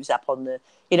dance moves up on the,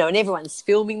 and everyone's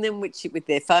filming them with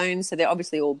their phones, so they're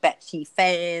obviously all Batchy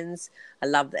fans. I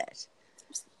love that.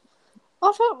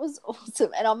 I thought it was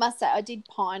awesome, and I must say I did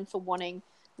pine for wanting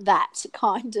that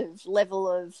kind of level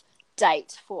of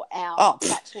date for our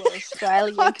Bachelor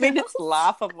Australia. It's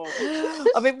laughable.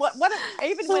 What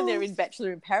even when they're in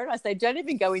Bachelor in Paradise, they don't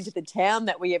even go into the town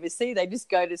that we ever see. They just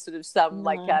go to sort of some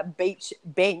beach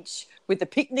bench with a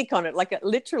picnic on it,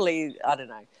 literally. I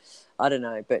don't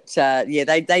know, but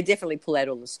they definitely pull out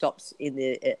all the stops in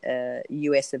the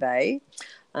US of A.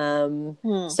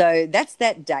 So that's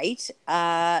that date,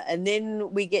 and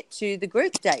then we get to the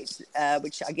group date,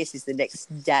 which I guess is the next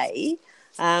day.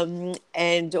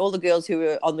 And all the girls who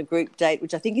were on the group date,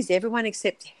 which I think is everyone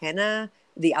except Hannah,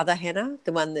 the other Hannah,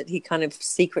 the one that he kind of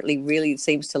secretly really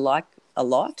seems to like a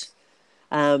lot.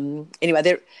 Anyway,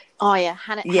 they're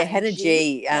Hannah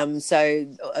G. So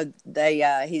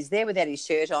he's there without his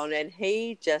shirt on, and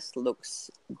he just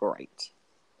looks great.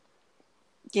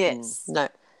 Yes. No.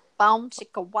 Boom,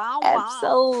 chicka, wow, wow.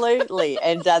 Absolutely.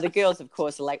 And the girls, of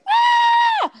course, are like,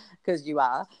 because you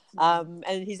are.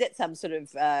 And he's at some sort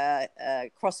of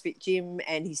CrossFit gym,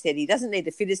 and he said he doesn't need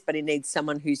the fittest, but he needs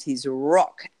someone who's his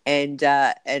rock. And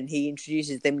he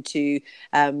introduces them to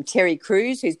Terry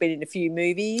Crews, who's been in a few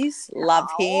movies. Love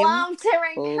him. Love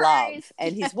Terry Crews.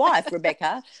 And his wife,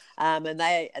 Rebecca. And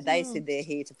they said they're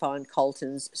here to find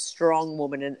Colton's strong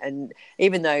woman. And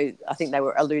even though I think they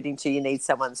were alluding to you need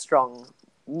someone strong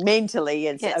mentally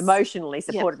and emotionally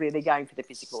supportively, they're going for the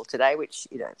physical today, which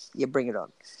you bring it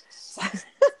on.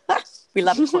 We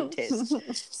love a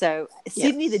contest. So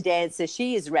Sydney the dancer,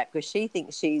 she is wrapped because she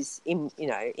thinks she's in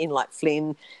like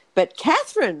Flynn, but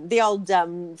Catherine, the old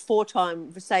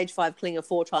 4-time Stage 5 Klinger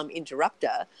 4-time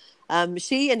interrupter,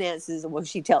 she announces,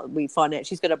 we find out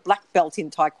she's got a black belt in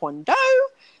Taekwondo,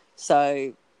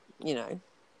 so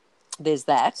there's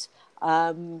that.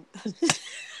 I'm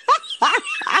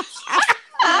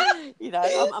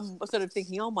sort of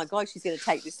thinking, oh my God, she's going to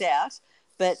take this out.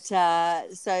 But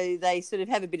so they sort of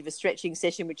have a bit of a stretching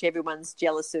session, which everyone's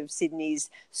jealous of Sydney's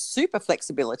super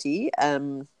flexibility.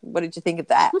 What did you think of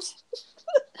that?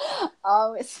 I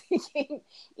was thinking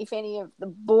if any of the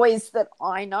boys that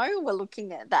I know were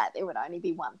looking at that, there would only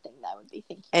be one thing they would be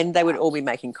thinking. And they would all be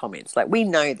making comments like, we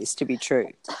know this to be true.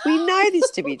 We know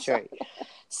this to be true.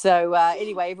 So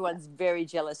anyway, everyone's very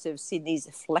jealous of Sydney's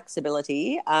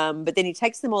flexibility. But then he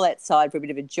takes them all outside for a bit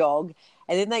of a jog.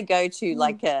 And then they go to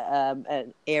like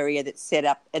an area that's set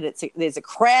up, and there's a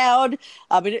crowd.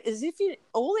 As if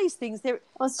all these things, they're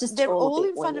all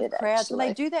in front of crowds. And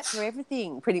they do that for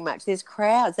everything, pretty much. There's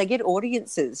crowds. They get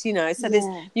audiences,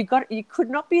 So you could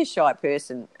not be a shy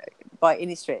person by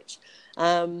any stretch.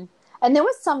 And there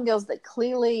were some girls that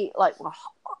clearly were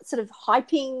sort of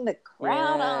hyping the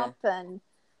crowd up and.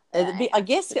 I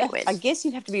guess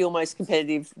you'd have to be almost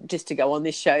competitive just to go on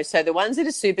this show. So the ones that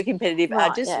are super competitive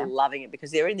are just loving it because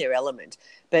they're in their element.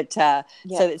 But so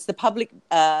it's the public,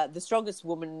 the strongest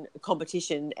woman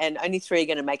competition, and only 3 are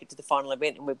going to make it to the final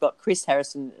event. And we've got Chris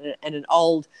Harrison and an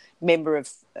old member of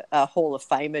Hall of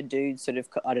Famer dude, sort of,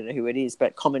 I don't know who it is,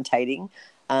 but commentating.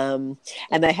 And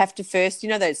they have to first,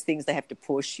 those things they have to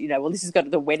push. This has got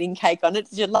the wedding cake on it.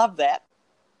 Did you love that?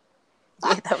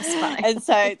 Yeah, that was funny. And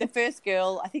so the first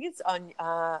girl, I think it's on,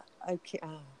 I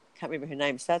can't remember her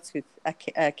name, starts with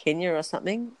Kenya or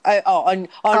something. On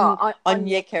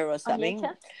Onyeka or something.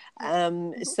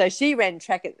 So she ran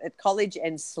track at college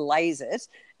and slays it.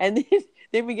 And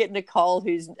then we get Nicole,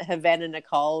 who's Havana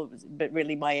Nicole, but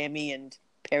really Miami and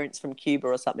parents from Cuba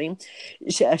or something.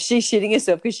 She's shitting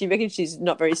herself because she reckons she's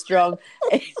not very strong.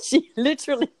 And she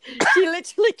literally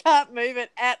can't move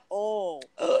it at all.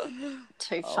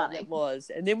 Too funny. It was.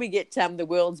 And then we get the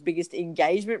world's biggest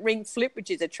engagement ring flip,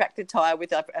 which is a tractor tire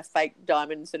with a fake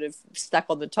diamond sort of stuck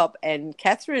on the top. And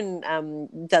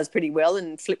Catherine does pretty well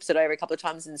and flips it over a couple of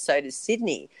times, and so does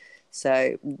Sydney.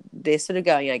 So they're sort of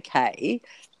going okay.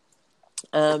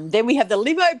 Then we have the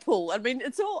limo pool. I mean,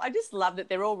 it's all. I just love that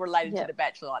they're all related to the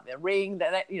Bachelor, like the ring,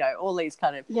 that all these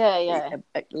kind of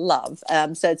love.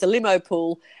 So it's a limo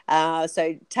pool.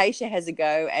 So Tayshia has a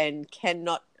go and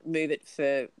cannot move it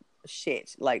for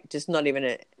shit. Like, just not even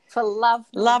a for love.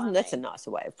 Love. That's a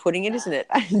nicer way of putting it, isn't it?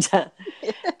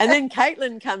 And then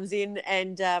Caitlin comes in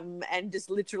and just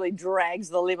literally drags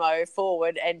the limo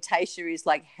forward, and Tayshia is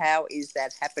like, "How is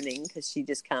that happening?" Because she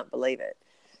just can't believe it.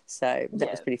 So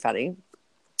that was pretty funny.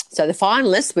 So the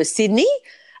finalists were Sydney,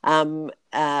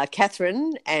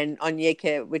 Catherine, and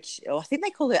Onyeka, which I think they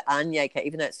call her Anyeka,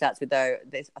 even though it starts with O.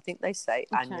 I think they say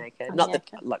Anyeka. Not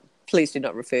that, like, please do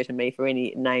not refer to me for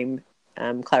any name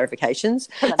clarifications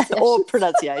or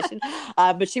pronunciation.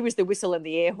 But she was the whistle and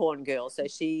the air horn girl, so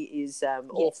she is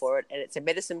all for it. And it's a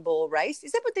medicine ball race.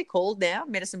 Is that what they're called now?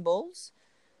 Medicine balls?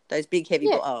 Those big heavy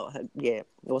balls. Oh, yeah,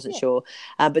 I wasn't sure.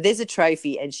 But there's a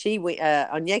trophy, and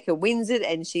Onyeka wins it,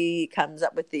 and she comes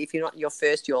up with the, if you're not your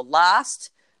first, you're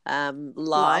last line.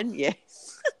 Love. Yeah.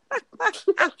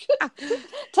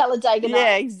 Talladega Nights.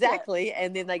 Yeah, exactly. Yeah.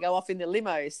 And then they go off in the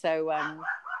limo. So, I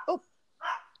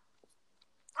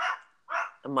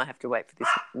might have to wait for this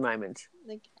moment.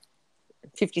 Okay.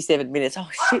 57 minutes. Oh,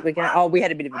 shit, we're going. Oh, we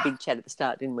had a bit of a big chat at the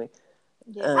start, didn't we?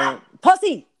 Yeah.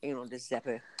 Posse! Hang on, just zap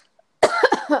her.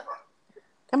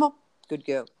 Come on, good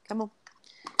girl. Come on.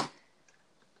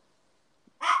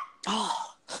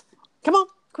 Oh, come on,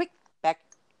 quick, back.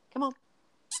 Come on.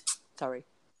 Sorry.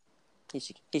 Here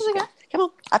she goes. Come on,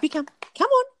 up you come. Come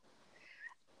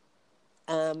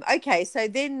on. Okay, so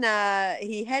then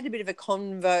he had a bit of a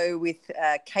convo with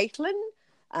Caitlin.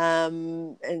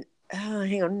 And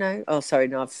hang on, no. Oh, sorry,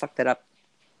 no, I've fucked that up.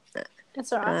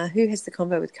 That's all right. Who has the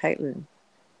convo with Caitlin?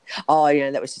 Oh,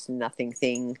 yeah, that was just a nothing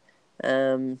thing.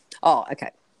 Okay.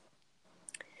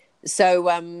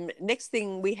 So next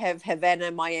thing we have Havana,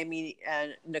 Miami,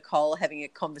 Nicole having a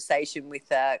conversation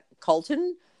with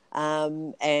Colton,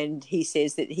 and he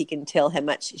says that he can tell how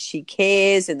much she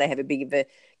cares, and they have a big of a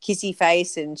kissy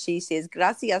face, and she says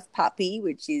 "Gracias, papi,"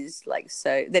 which is like,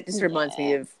 so that just reminds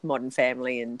me of Modern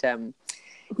Family, and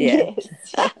yes.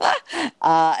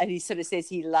 And he sort of says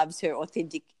he loves her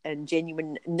authentic and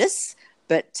genuineness,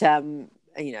 but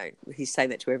he's saying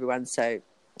that to everyone, so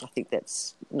I think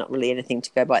that's not really anything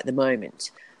to go by at the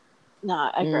moment. No,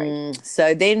 I agree.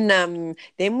 So then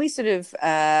we sort of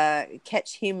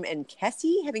catch him and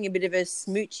Cassie having a bit of a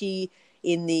smoochie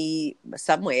in the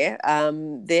somewhere.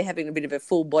 They're having a bit of a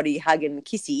full body hug and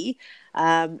kissy,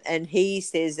 and he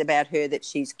says about her that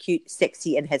she's cute,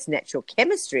 sexy, and has natural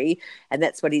chemistry, and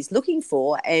that's what he's looking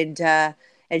for.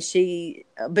 And she,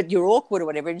 but you're awkward or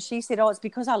whatever. And she said, "Oh, it's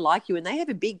because I like you." And they have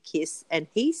a big kiss. And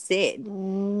he said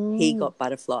he got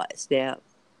butterflies. Now,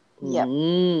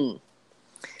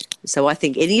 so I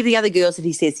think any of the other girls that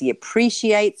he says he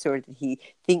appreciates or that he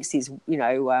thinks is,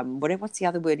 what's the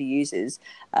other word he uses?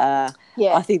 I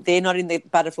think they're not in the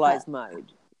butterflies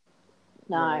mode.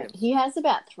 No, he has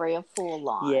about 3 or 4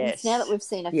 lines. Yes. Now that we've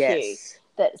seen a few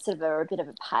that sort of are a bit of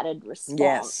a padded response.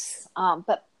 Yes.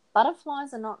 But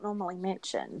butterflies are not normally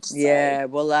mentioned. So. Yeah,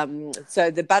 well,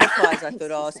 so the butterflies, I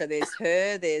thought, so there's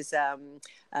her, there's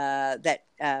that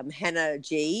Hannah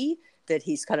G that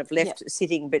he's kind of left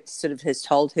sitting, but sort of has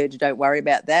told her to don't worry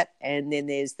about that. And then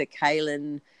there's the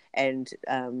Kaylin and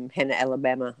Hannah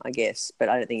Alabama, I guess, but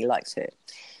I don't think he likes her.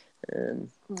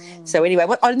 So anyway,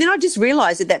 and then I just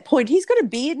realised at that point he's got a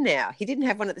beard now. He didn't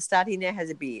have one at the start. He now has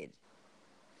a beard.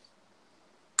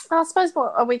 I suppose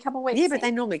a week, couple of weeks. Yeah, but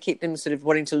they normally keep them sort of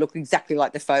wanting to look exactly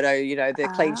like the photo, the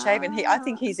clean shaven. I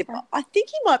think he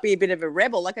might be a bit of a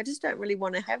rebel. Like, I just don't really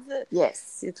want to have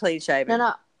the clean shaven.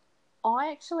 No,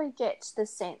 I actually get the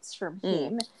sense from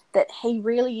him that he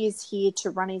really is here to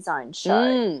run his own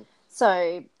show.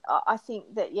 So I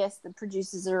think that yes, the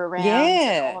producers are around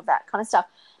and all of that kind of stuff,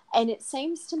 and it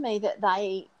seems to me that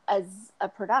they, as a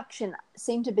production,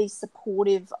 seem to be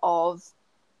supportive of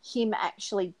him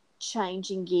actually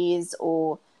changing gears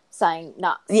or saying,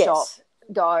 nah, stop,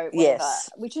 go, whatever,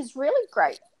 which is really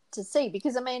great to see,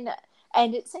 because, I mean,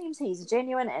 And it seems he's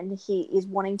genuine and he is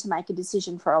wanting to make a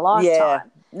decision for a Yeah.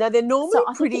 lifetime. No, they're normally So I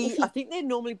think pretty. if he- I think they're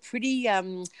normally pretty.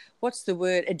 What's the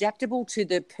word? Adaptable to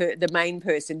the main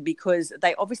person, because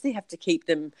they obviously have to keep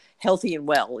them healthy and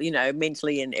well,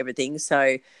 mentally and everything.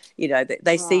 So,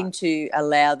 they seem Right. to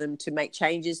allow them to make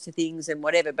changes to things and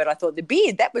whatever. But I thought the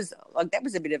beard, that was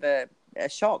a bit of a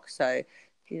shock. So,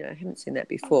 I haven't seen that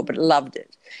before, but loved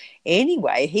it.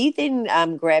 Anyway, he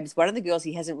then grabs one of the girls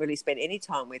he hasn't really spent any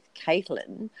time with,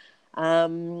 Caitlin,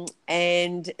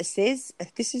 and says,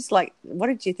 this is like, what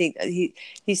did you think?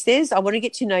 He says, I want to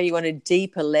get to know you on a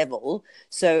deeper level.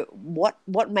 So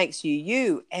what makes you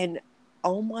you? And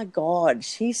oh my God,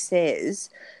 she says,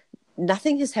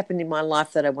 nothing has happened in my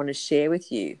life that I want to share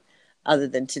with you other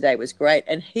than today was great.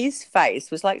 And his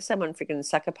face was like someone freaking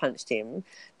sucker punched him,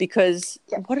 because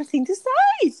what a thing to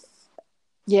say.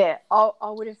 Yeah, I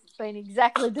would have been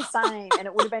exactly the same, and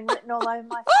it would have been written all over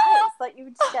my face. Like, you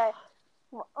would just go,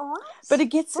 what? But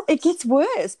it gets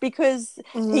worse, because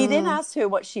he then asks her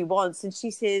what she wants, and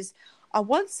she says, I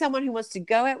want someone who wants to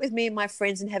go out with me and my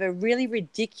friends and have a really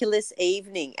ridiculous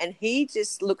evening. And he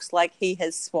just looks like he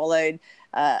has swallowed,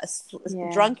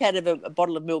 drunk out of a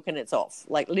bottle of milk, and it's off.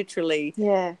 Like, literally.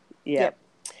 Yeah. Yeah.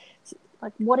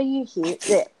 Like, what are you here?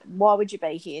 Yeah. Why would you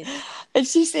be here? And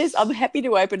she says, I'm happy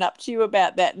to open up to you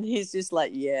about that. And he's just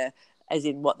like, yeah, as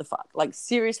in, what the fuck? Like,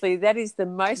 seriously, that is the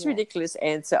most ridiculous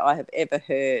answer I have ever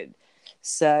heard.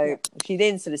 So she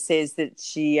then sort of says that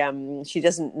she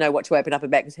doesn't know what to open up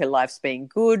about because her life's been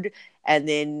good. And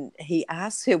then he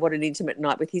asks her what an intimate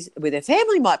night with her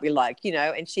family might be like,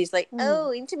 and she's like,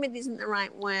 oh, intimate isn't the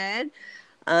right word.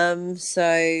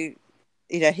 So,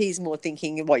 he's more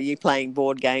thinking, what, you playing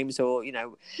board games or,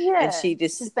 and she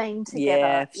just being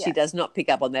together. She does not pick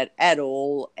up on that at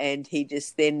all. And he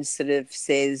just then sort of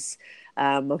says,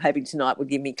 I'm hoping tonight will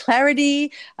give me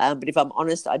clarity. But if I'm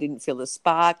honest, I didn't feel the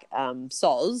spark.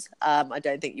 Soz, I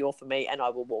don't think you're for me, and I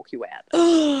will walk you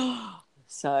out.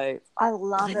 So I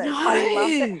love it. I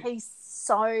love that he's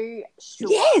so sure.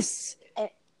 Yes.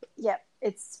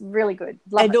 It's really good.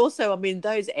 Love and it. Also, I mean,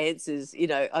 those answers,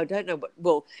 I don't know what.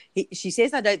 Well, she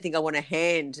says, I don't think I want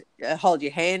to hold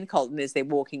your hand, Colton, as they're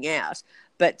walking out.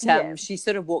 But she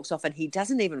sort of walks off, and he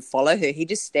doesn't even follow her. He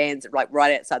just stands like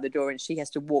right outside the door, and she has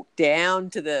to walk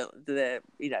down to the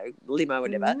limo or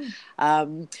whatever.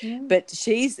 But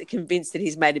she's convinced that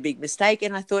he's made a big mistake.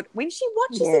 And I thought, when she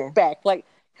watches it back, like,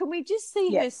 can we just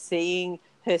see her seeing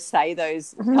her say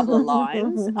those couple of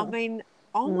lines? I mean,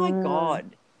 oh my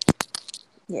God.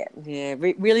 Yeah,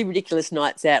 really ridiculous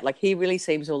nights out. Like, he really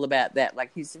seems all about that.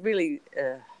 Like, he's really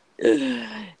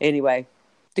anyway,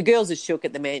 the girls are shook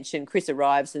at the mansion. Chris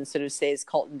arrives and sort of says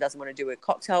Colton doesn't want to do a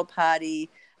cocktail party,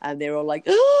 and they're all like,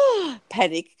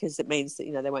 panic, because it means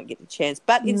that they won't get the chance.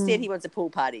 But instead, he wants a pool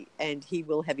party, and he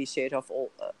will have his shirt off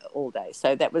all day.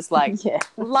 So that was like,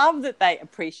 love that they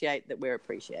appreciate that we're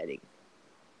appreciating.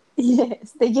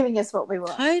 Yes, they're giving us what we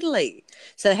want. Totally.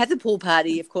 So they have the pool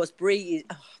party. Of course, Brie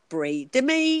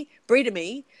Demi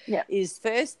is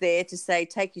first there to say,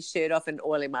 take your shirt off and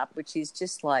oil him up, which is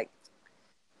just like,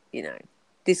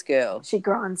 this girl. She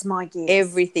grinds my gears.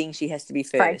 Everything she has to be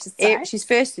first. She's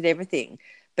first at everything.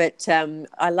 But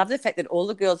I love the fact that all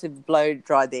the girls have blow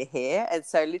dried their hair, and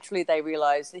so literally they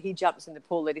realise that he jumps in the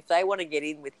pool, that if they want to get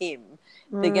in with him,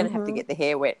 they're going to have to get the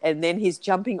hair wet. And then he's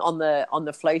jumping on the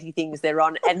floaty things they're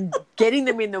on and getting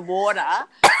them in the water,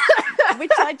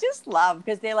 which I just love,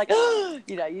 because they're like,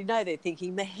 they're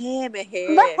thinking, my hair.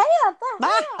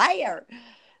 My hair.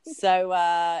 So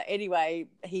anyway,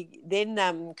 he then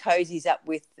cozies up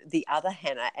with the other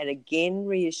Hannah and again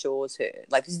reassures her,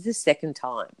 like, this is the second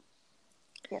time.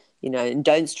 And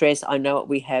don't stress, I know what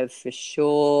we have for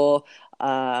sure.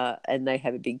 And they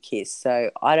have a big kiss. So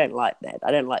I don't like that.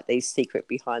 I don't like these secret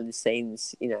behind the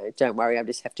scenes, don't worry, I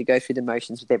just have to go through the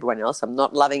motions with everyone else. I'm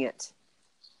not loving it.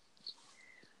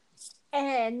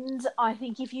 And I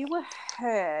think if you were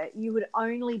her, you would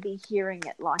only be hearing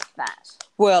it like that.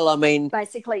 Well, I mean,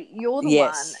 basically, you're the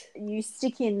one, you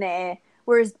stick in there,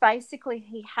 whereas basically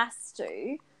he has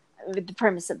to, with the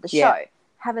premise of the show,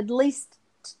 have at least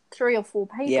 3 or 4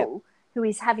 people who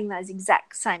is having those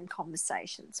exact same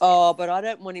conversations with. Oh, but I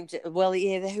don't want him to. Well,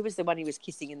 yeah, who was the one he was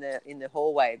kissing in the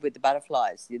hallway with the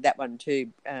butterflies? That one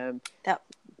too.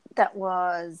 That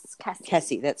was Cassie.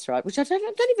 Cassie, that's right. Which I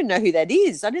don't even know who that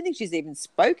is. I don't think she's even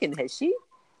spoken, has she?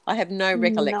 I have no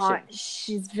recollection. No,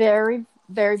 she's very,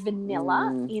 very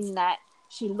vanilla in that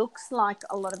she looks like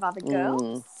a lot of other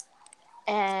girls.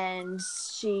 and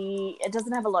it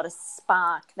doesn't have a lot of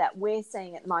spark that we're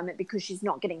seeing at the moment because she's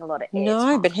not getting a lot of No,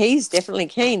 airtime. but he's definitely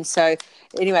keen. So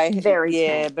anyway, Very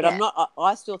yeah, keen, but yeah. I'm not.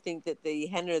 I still think that the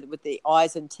Hannah with the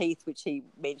eyes and teeth, which he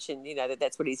mentioned,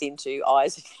 that's what he's into,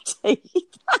 eyes and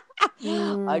teeth.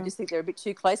 I just think they're a bit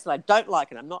too close, and I don't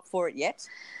like it. I'm not for it yet.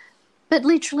 But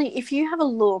literally, if you have a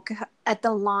look at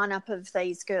the lineup of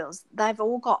these girls, they've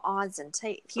all got eyes and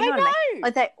teeth. You know what I mean?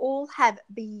 Like, they all have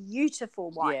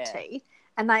beautiful white teeth,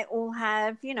 and they all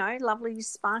have, lovely,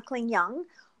 sparkling young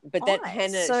But that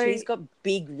eyes. Hannah, she's got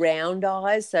big round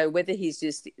eyes. So whether he's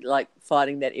just like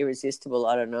fighting that irresistible,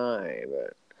 I don't know.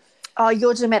 But... Oh,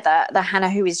 you're talking about the Hannah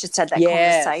who he's just had that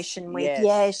conversation with. Yes.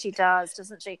 Yeah, she does,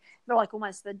 doesn't she? They're like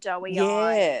almost the doughy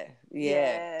eye.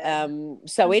 Yeah.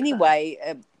 So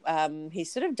anyway,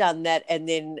 he's sort of done that, and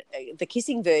then the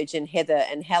kissing virgin Heather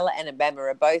and Hannah Alabama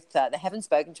are both. They haven't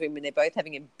spoken to him, and they're both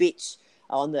having a bitch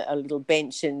on a little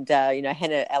bench, and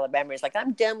Hannah Alabama is like,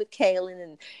 I'm done with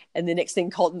Kaylin, and the next thing,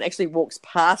 Colton actually walks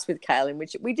past with Kaylin,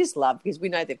 which we just love because we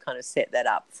know they've kind of set that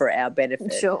up for our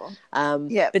benefit. Sure.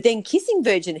 But then kissing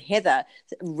virgin Heather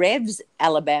revs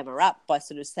Alabama up by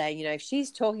sort of saying, if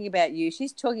she's talking about you,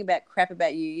 she's talking about crap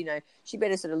about you, she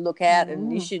better sort of look out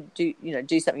and you should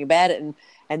do something about it.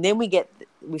 And then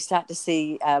we start to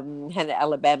see Hannah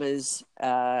Alabama's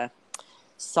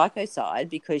psycho side,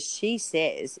 because she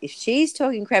says if she's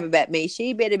talking crap about me,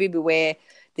 she better be beware.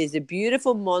 There's a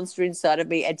beautiful monster inside of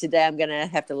me, and today I'm going to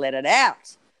have to let it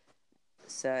out.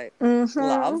 So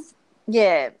love.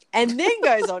 Yeah. And then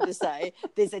goes on to say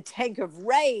there's a tank of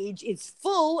rage, it's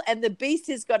full, and the beast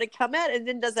has got to come out, and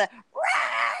then does a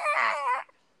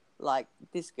like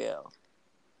this girl.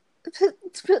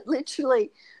 But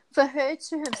literally, for her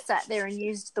to have sat there and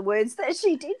used the words that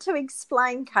she did to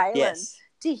explain Kaylin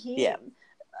to him,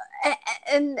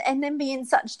 and then be in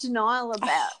such denial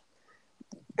about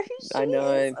who she I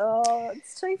know. is. Oh,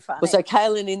 it's too funny. Well, so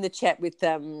Kaylin in the chat with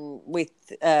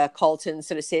Colton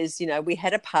sort of says, we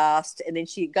had a past, and then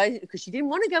she goes, because she didn't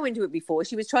want to go into it before.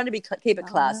 She was trying to keep it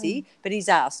classy, but he's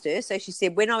asked her. So she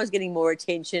said, when I was getting more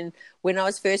attention, when I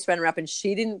was first runner-up and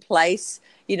she didn't place,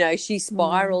 she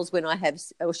spirals when I have,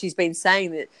 or she's been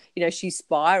saying that, she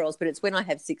spirals, but it's when I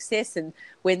have success, and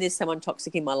when there's someone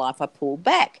toxic in my life, I pull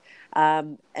back.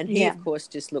 And he, of course,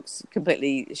 just looks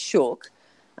completely shook.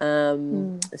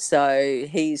 So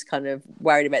he's kind of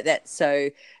worried about that. So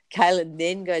Kaylin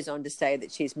then goes on to say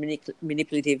that she's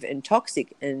manipulative and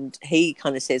toxic, and he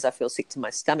kind of says, I feel sick to my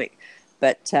stomach.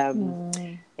 But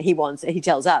he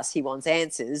tells us he wants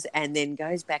answers, and then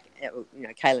goes back,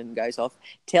 Kaylin goes off,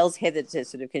 tells Heather to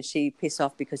sort of, can she piss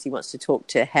off because he wants to talk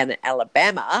to Hannah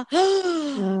Alabama.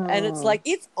 And it's like,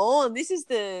 it's on. This is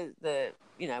the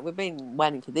we've been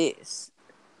waiting for this.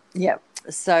 Yep.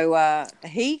 So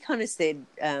he kind of said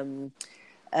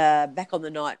back on the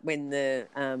night when the,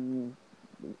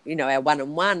 our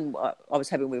one-on-one, I was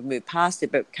hoping we'd move past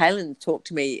it, but Kaylin talked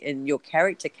to me and your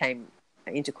character came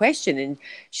into question, and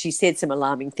she said some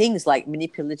alarming things like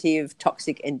manipulative,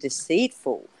 toxic and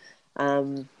deceitful.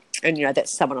 And,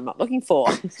 that's someone I'm not looking for.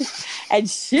 And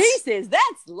she says,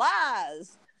 that's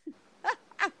Lars.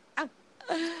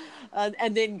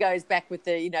 And then goes back with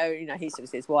the, he sort of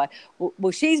says, why?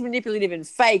 Well, she's manipulative and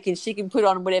fake, and she can put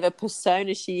on whatever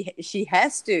persona she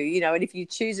has to, and if you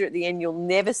choose her at the end, you'll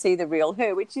never see the real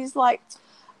her, which is like,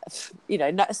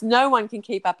 no one can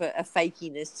keep up a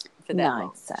fakiness for that long.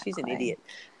 Exactly. She's an idiot.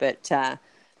 But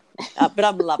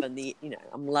I'm loving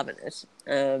I'm loving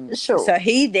it. Sure. So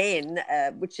he then,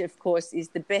 which of course is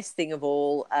the best thing of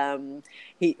all,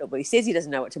 he says he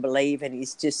doesn't know what to believe, and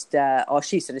he's just,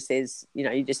 she sort of says,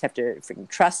 you just have to freaking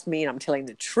trust me, and I'm telling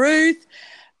the truth.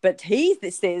 But he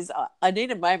says, I need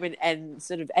a moment, and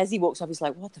sort of as he walks off, he's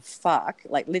like, what the fuck?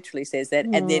 Like literally says that.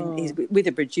 And then he's with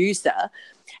a producer,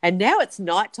 and now it's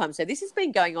nighttime. So this has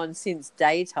been going on since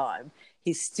daytime.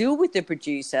 He's still with the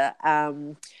producer,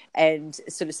 and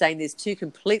sort of saying there's two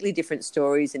completely different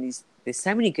stories, and there's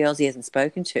so many girls he hasn't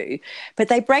spoken to. But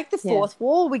they break the fourth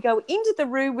wall. We go into the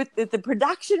room with the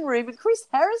production room, and Chris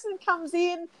Harrison comes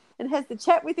in and has the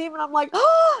chat with him, and I'm like,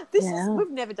 we've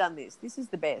never done this. This is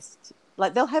the best.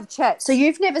 Like, they'll have chats. So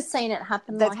you've never seen it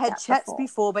happen They've like had that chats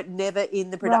before, but never in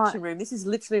the production room. This is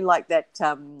literally like that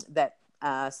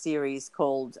series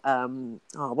called,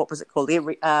 what was it called?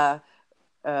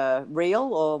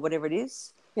 Real or whatever it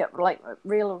is. Yeah, like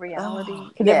Real or Reality. I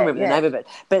can never remember the name of it.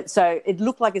 But so it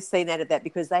looked like a scene out of that,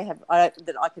 because they have,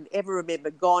 that I can ever remember,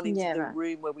 gone into the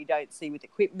room where we don't see, with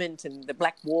equipment and the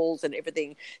black walls and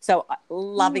everything. So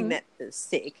loving that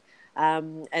sick.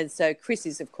 And so Chris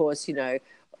is, of course,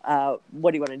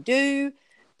 what do you want to do?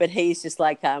 but he's just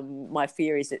like, my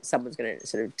fear is that someone's going to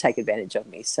sort of take advantage of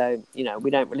me. So, you know,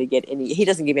 we don't really get any, he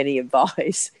doesn't give any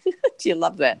advice. Do you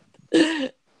love that?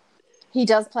 He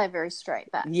does play very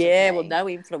straight back. Yeah, well, no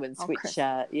influence, which,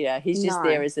 he's just No.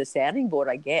 there as a sounding board,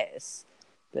 I guess.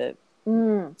 But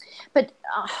But,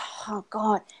 oh,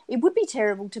 God, it would be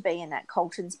terrible to be in that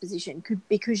Colton's position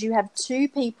because you have two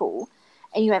people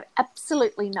and you have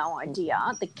absolutely no idea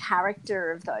the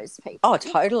character of those people. Oh,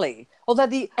 totally. Although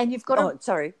and you've got to... Oh,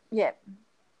 sorry. Yeah.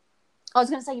 I was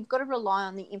going to say, you've got to rely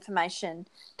on the information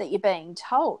that you're being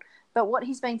told. But what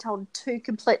he's being told, two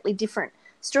completely different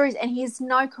stories, and he has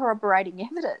no corroborating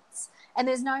evidence. And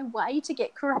there's no way to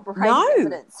get corroborating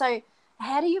evidence. So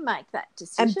how do you make that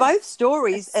decision? And both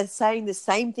stories are saying the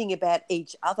same thing about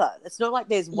each other. It's not like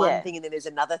there's one thing and then there's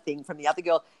another thing from the other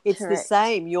girl. It's the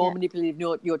same. You're manipulative,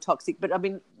 you're toxic. But, I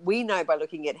mean, we know by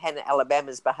looking at Hannah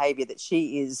Alabama's behaviour that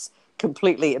she is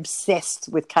completely obsessed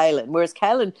with Kaylin, whereas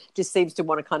Kaylin just seems to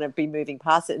want to kind of be moving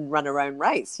past it and run her own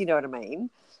race. You know what I mean?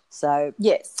 So,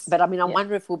 yes. But, I mean, I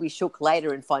wonder if we'll be shook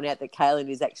later and find out that Kaylin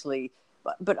is actually...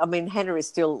 But, I mean, Hannah is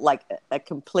still like a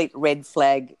complete red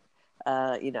flag,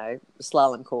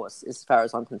 slalom course as far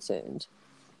as I'm concerned.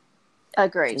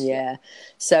 Agreed. Yeah.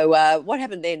 So what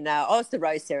happened then? It's the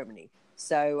rose ceremony.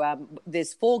 So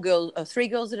there's three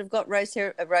girls that have got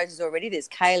roses already. There's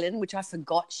Kaylin, which I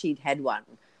forgot she'd had one.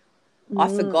 I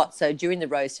forgot. So during the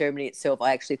rose ceremony itself,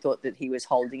 I actually thought that he was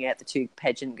holding out the two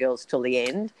pageant girls till the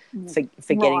end,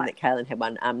 forgetting that Kaylin had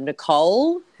one.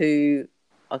 Nicole, who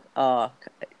I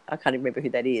can't even remember who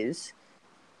that is,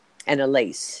 and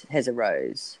Elise has a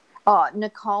rose. Oh,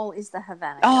 Nicole is the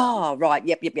Havana girl. Oh, right.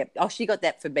 Yep. Oh, she got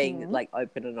that for being like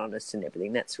open and honest and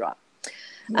everything. That's right.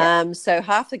 Yeah. So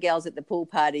half the gals at the pool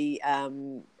party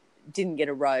didn't get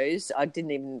a rose.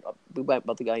 We won't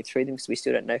bother going through them because we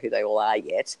still don't know who they all are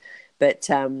yet. But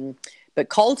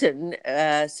Colton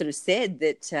sort of said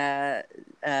that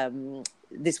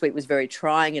this week was very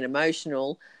trying and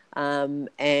emotional,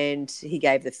 and he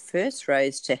gave the first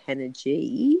rose to Hannah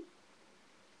G.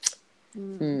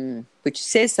 Which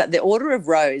says that the order of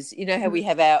rose, you know how we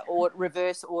have our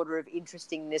reverse order of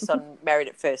interestingness on Married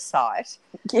at First Sight.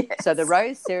 Yes. So the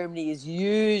rose ceremony is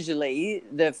usually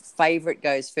the favourite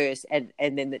goes first, and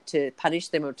then to punish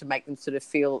them or to make them sort of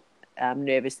feel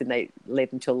nervous, then they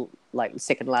leave until like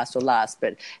second last or last.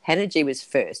 But Hannah G was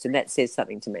first, and that says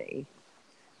something to me.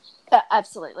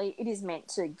 Absolutely. It is meant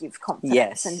to give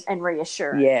confidence and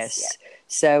reassurance. Yes. Yeah.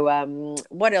 So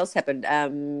what else happened?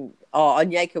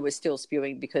 Onyeka was still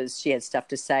spewing because she had stuff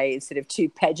to say instead of two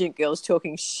pageant girls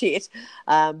talking shit.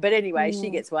 But anyway, she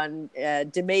gets one.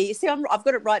 Demi, see, I've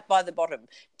got it right by the bottom.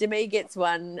 Demi gets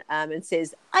one and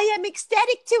says, "I am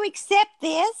ecstatic to accept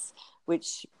this,"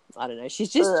 which... I don't know.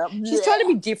 She's trying to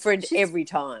be different every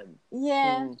time.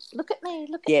 Yeah. Look at me.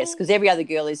 Yes, because every other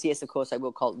girl is, yes, of course I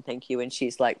will, Colton, thank you. And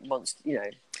she's like, wants,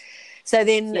 So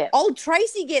then old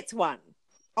Tracy gets one.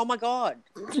 Oh, my God.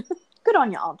 Good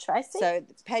on you, old Tracy. So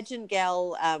pageant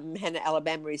gal Hannah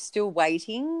Alabama is still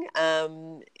waiting.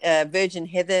 Kissing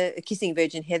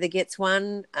Virgin Heather gets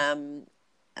one. And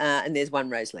there's one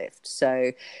rose left.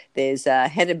 So there's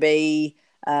Hannah B.,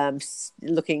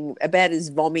 looking about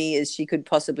as vommy as she could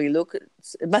possibly look.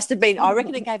 It must have been, I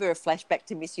reckon it gave her a flashback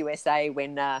to Miss USA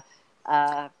when would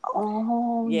have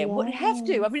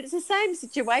to. I mean, it's the same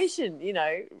situation,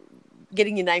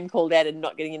 getting your name called out and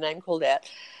not getting your name called out.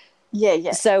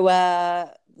 Yeah. So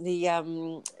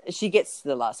she gets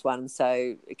the last one,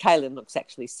 so Kaylin looks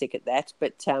actually sick at that.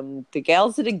 But the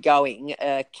gals that are going,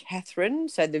 Catherine,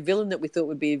 so the villain that we thought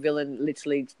would be a villain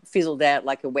literally fizzled out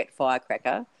like a wet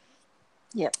firecracker.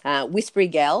 Yep. Whispery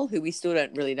gal, who we still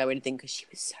don't really know anything because she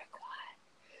was so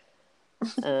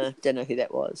quiet. Don't know who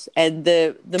that was. And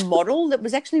the model that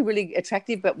was actually really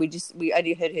attractive, but we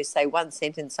only heard her say one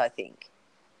sentence, I think.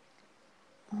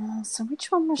 So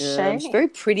which one was she? She's very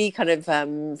pretty, kind of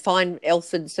fine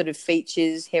elfin sort of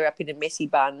features, hair up in a messy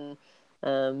bun,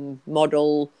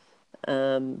 model.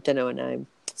 Don't know her name.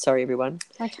 Sorry, everyone.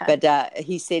 Okay. But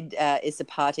he said it's a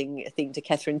parting thing to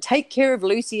Catherine, take care of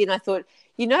Lucy. And I thought,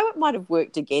 it might have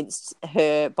worked against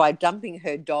her by dumping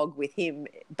her dog with him,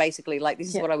 basically, like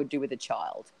this is what I would do with a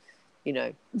child,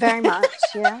 Very much,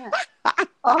 yeah.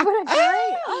 I would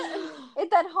agree.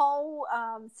 That whole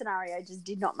scenario just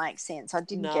did not make sense. I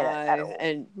didn't get it at all,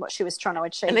 and what she was trying to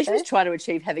achieve. Unless she was trying to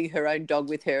achieve having her own dog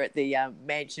with her at the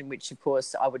mansion, which, of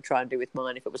course, I would try and do with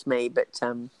mine if it was me, but...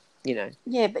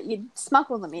 Yeah, but you'd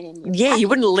smuggle them in and you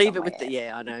wouldn't leave it with the...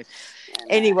 Yeah, I know. Yeah, no.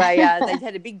 Anyway, they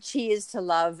had a big cheers to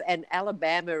love, and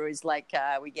Alabama is like,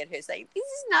 we get her saying, this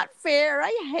is not fair,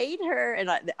 I hate her.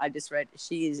 And I just read,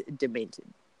 she is demented.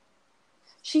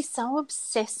 She's so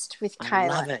obsessed with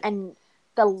Kayla. And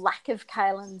the lack of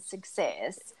Kaylin's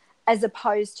success, as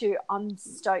opposed to I'm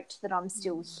stoked that I'm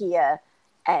still here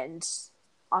and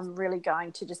I'm really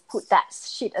going to just put that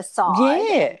shit aside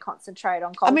and concentrate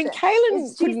on Colton. I mean,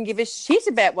 Kaylin couldn't give a shit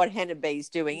about what Hannah B's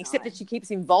doing, except that she keeps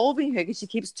involving her because she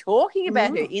keeps talking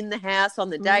about her in the house,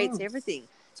 on the dates, everything.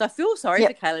 So I feel sorry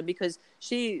for Kaylin because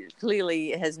she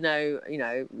clearly has no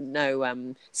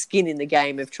skin in the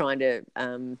game of trying to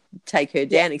take her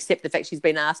down, except the fact she's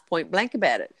been asked point blank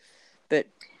about it. But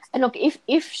and look,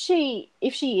 if she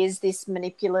is this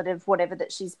manipulative, whatever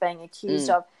that she's being accused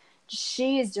of,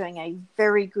 she is doing a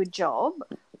very good job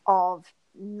of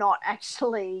not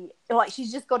actually, like,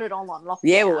 she's just got it all on lockdown.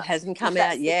 Yeah, well, it hasn't come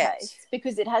out yet.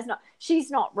 Because it has not. She's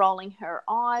not rolling her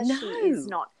eyes. No. She is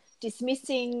not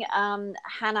dismissing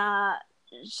Hannah.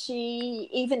 She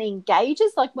even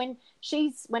engages, like when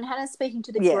Hannah's speaking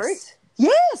to the group.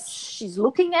 Yes, she's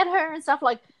looking at her and stuff.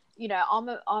 Like, you know, I'm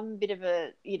a bit of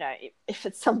a, you know, if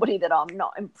it's somebody that I'm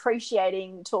not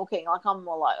appreciating talking, like I'm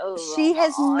more like, oh. She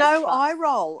has no eye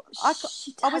roll. I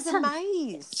was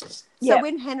amazed. So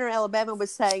when Hannah Alabama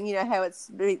was saying, you know, how it's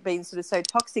been sort of so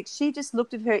toxic, she just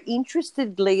looked at her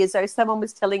interestedly as though someone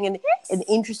was telling an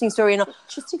interesting story. And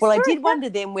I did wonder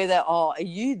then whether, are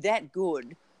you that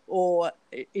good? Or,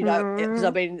 you know, because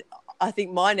I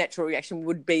think my natural reaction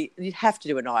would be you'd have to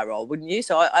do an eye roll, wouldn't you?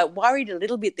 So I worried a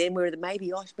little bit then whether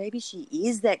maybe she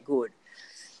is that good.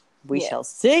 We shall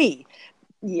see.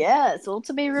 Yeah, it's all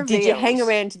to be revealed. Did you hang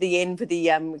around to the end for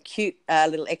the cute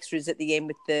little extras at the end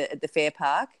with at the fair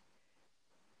park?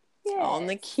 Yeah. On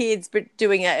the kids, but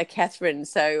doing a Catherine,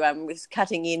 so was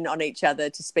cutting in on each other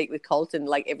to speak with Colton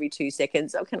like every 2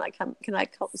 seconds. Oh, can I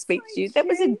speak to you? That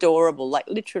was adorable, like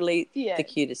literally the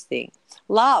cutest thing.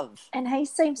 Love. And he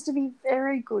seems to be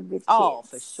very good with kids. Oh,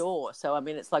 for sure. So I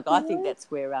mean, it's like I think that's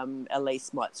where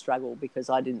Elise might struggle because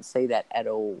I didn't see that at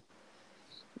all.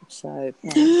 So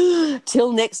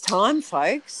till next time,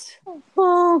 folks.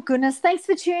 Oh, goodness. Thanks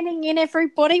for tuning in,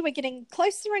 everybody. We're getting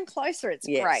closer and closer. It's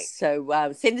great.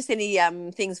 So send us any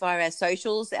things via our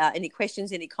socials, any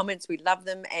questions, any comments. We love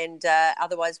them. And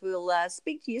otherwise, we'll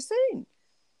speak to you soon.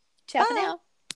 Ciao for now.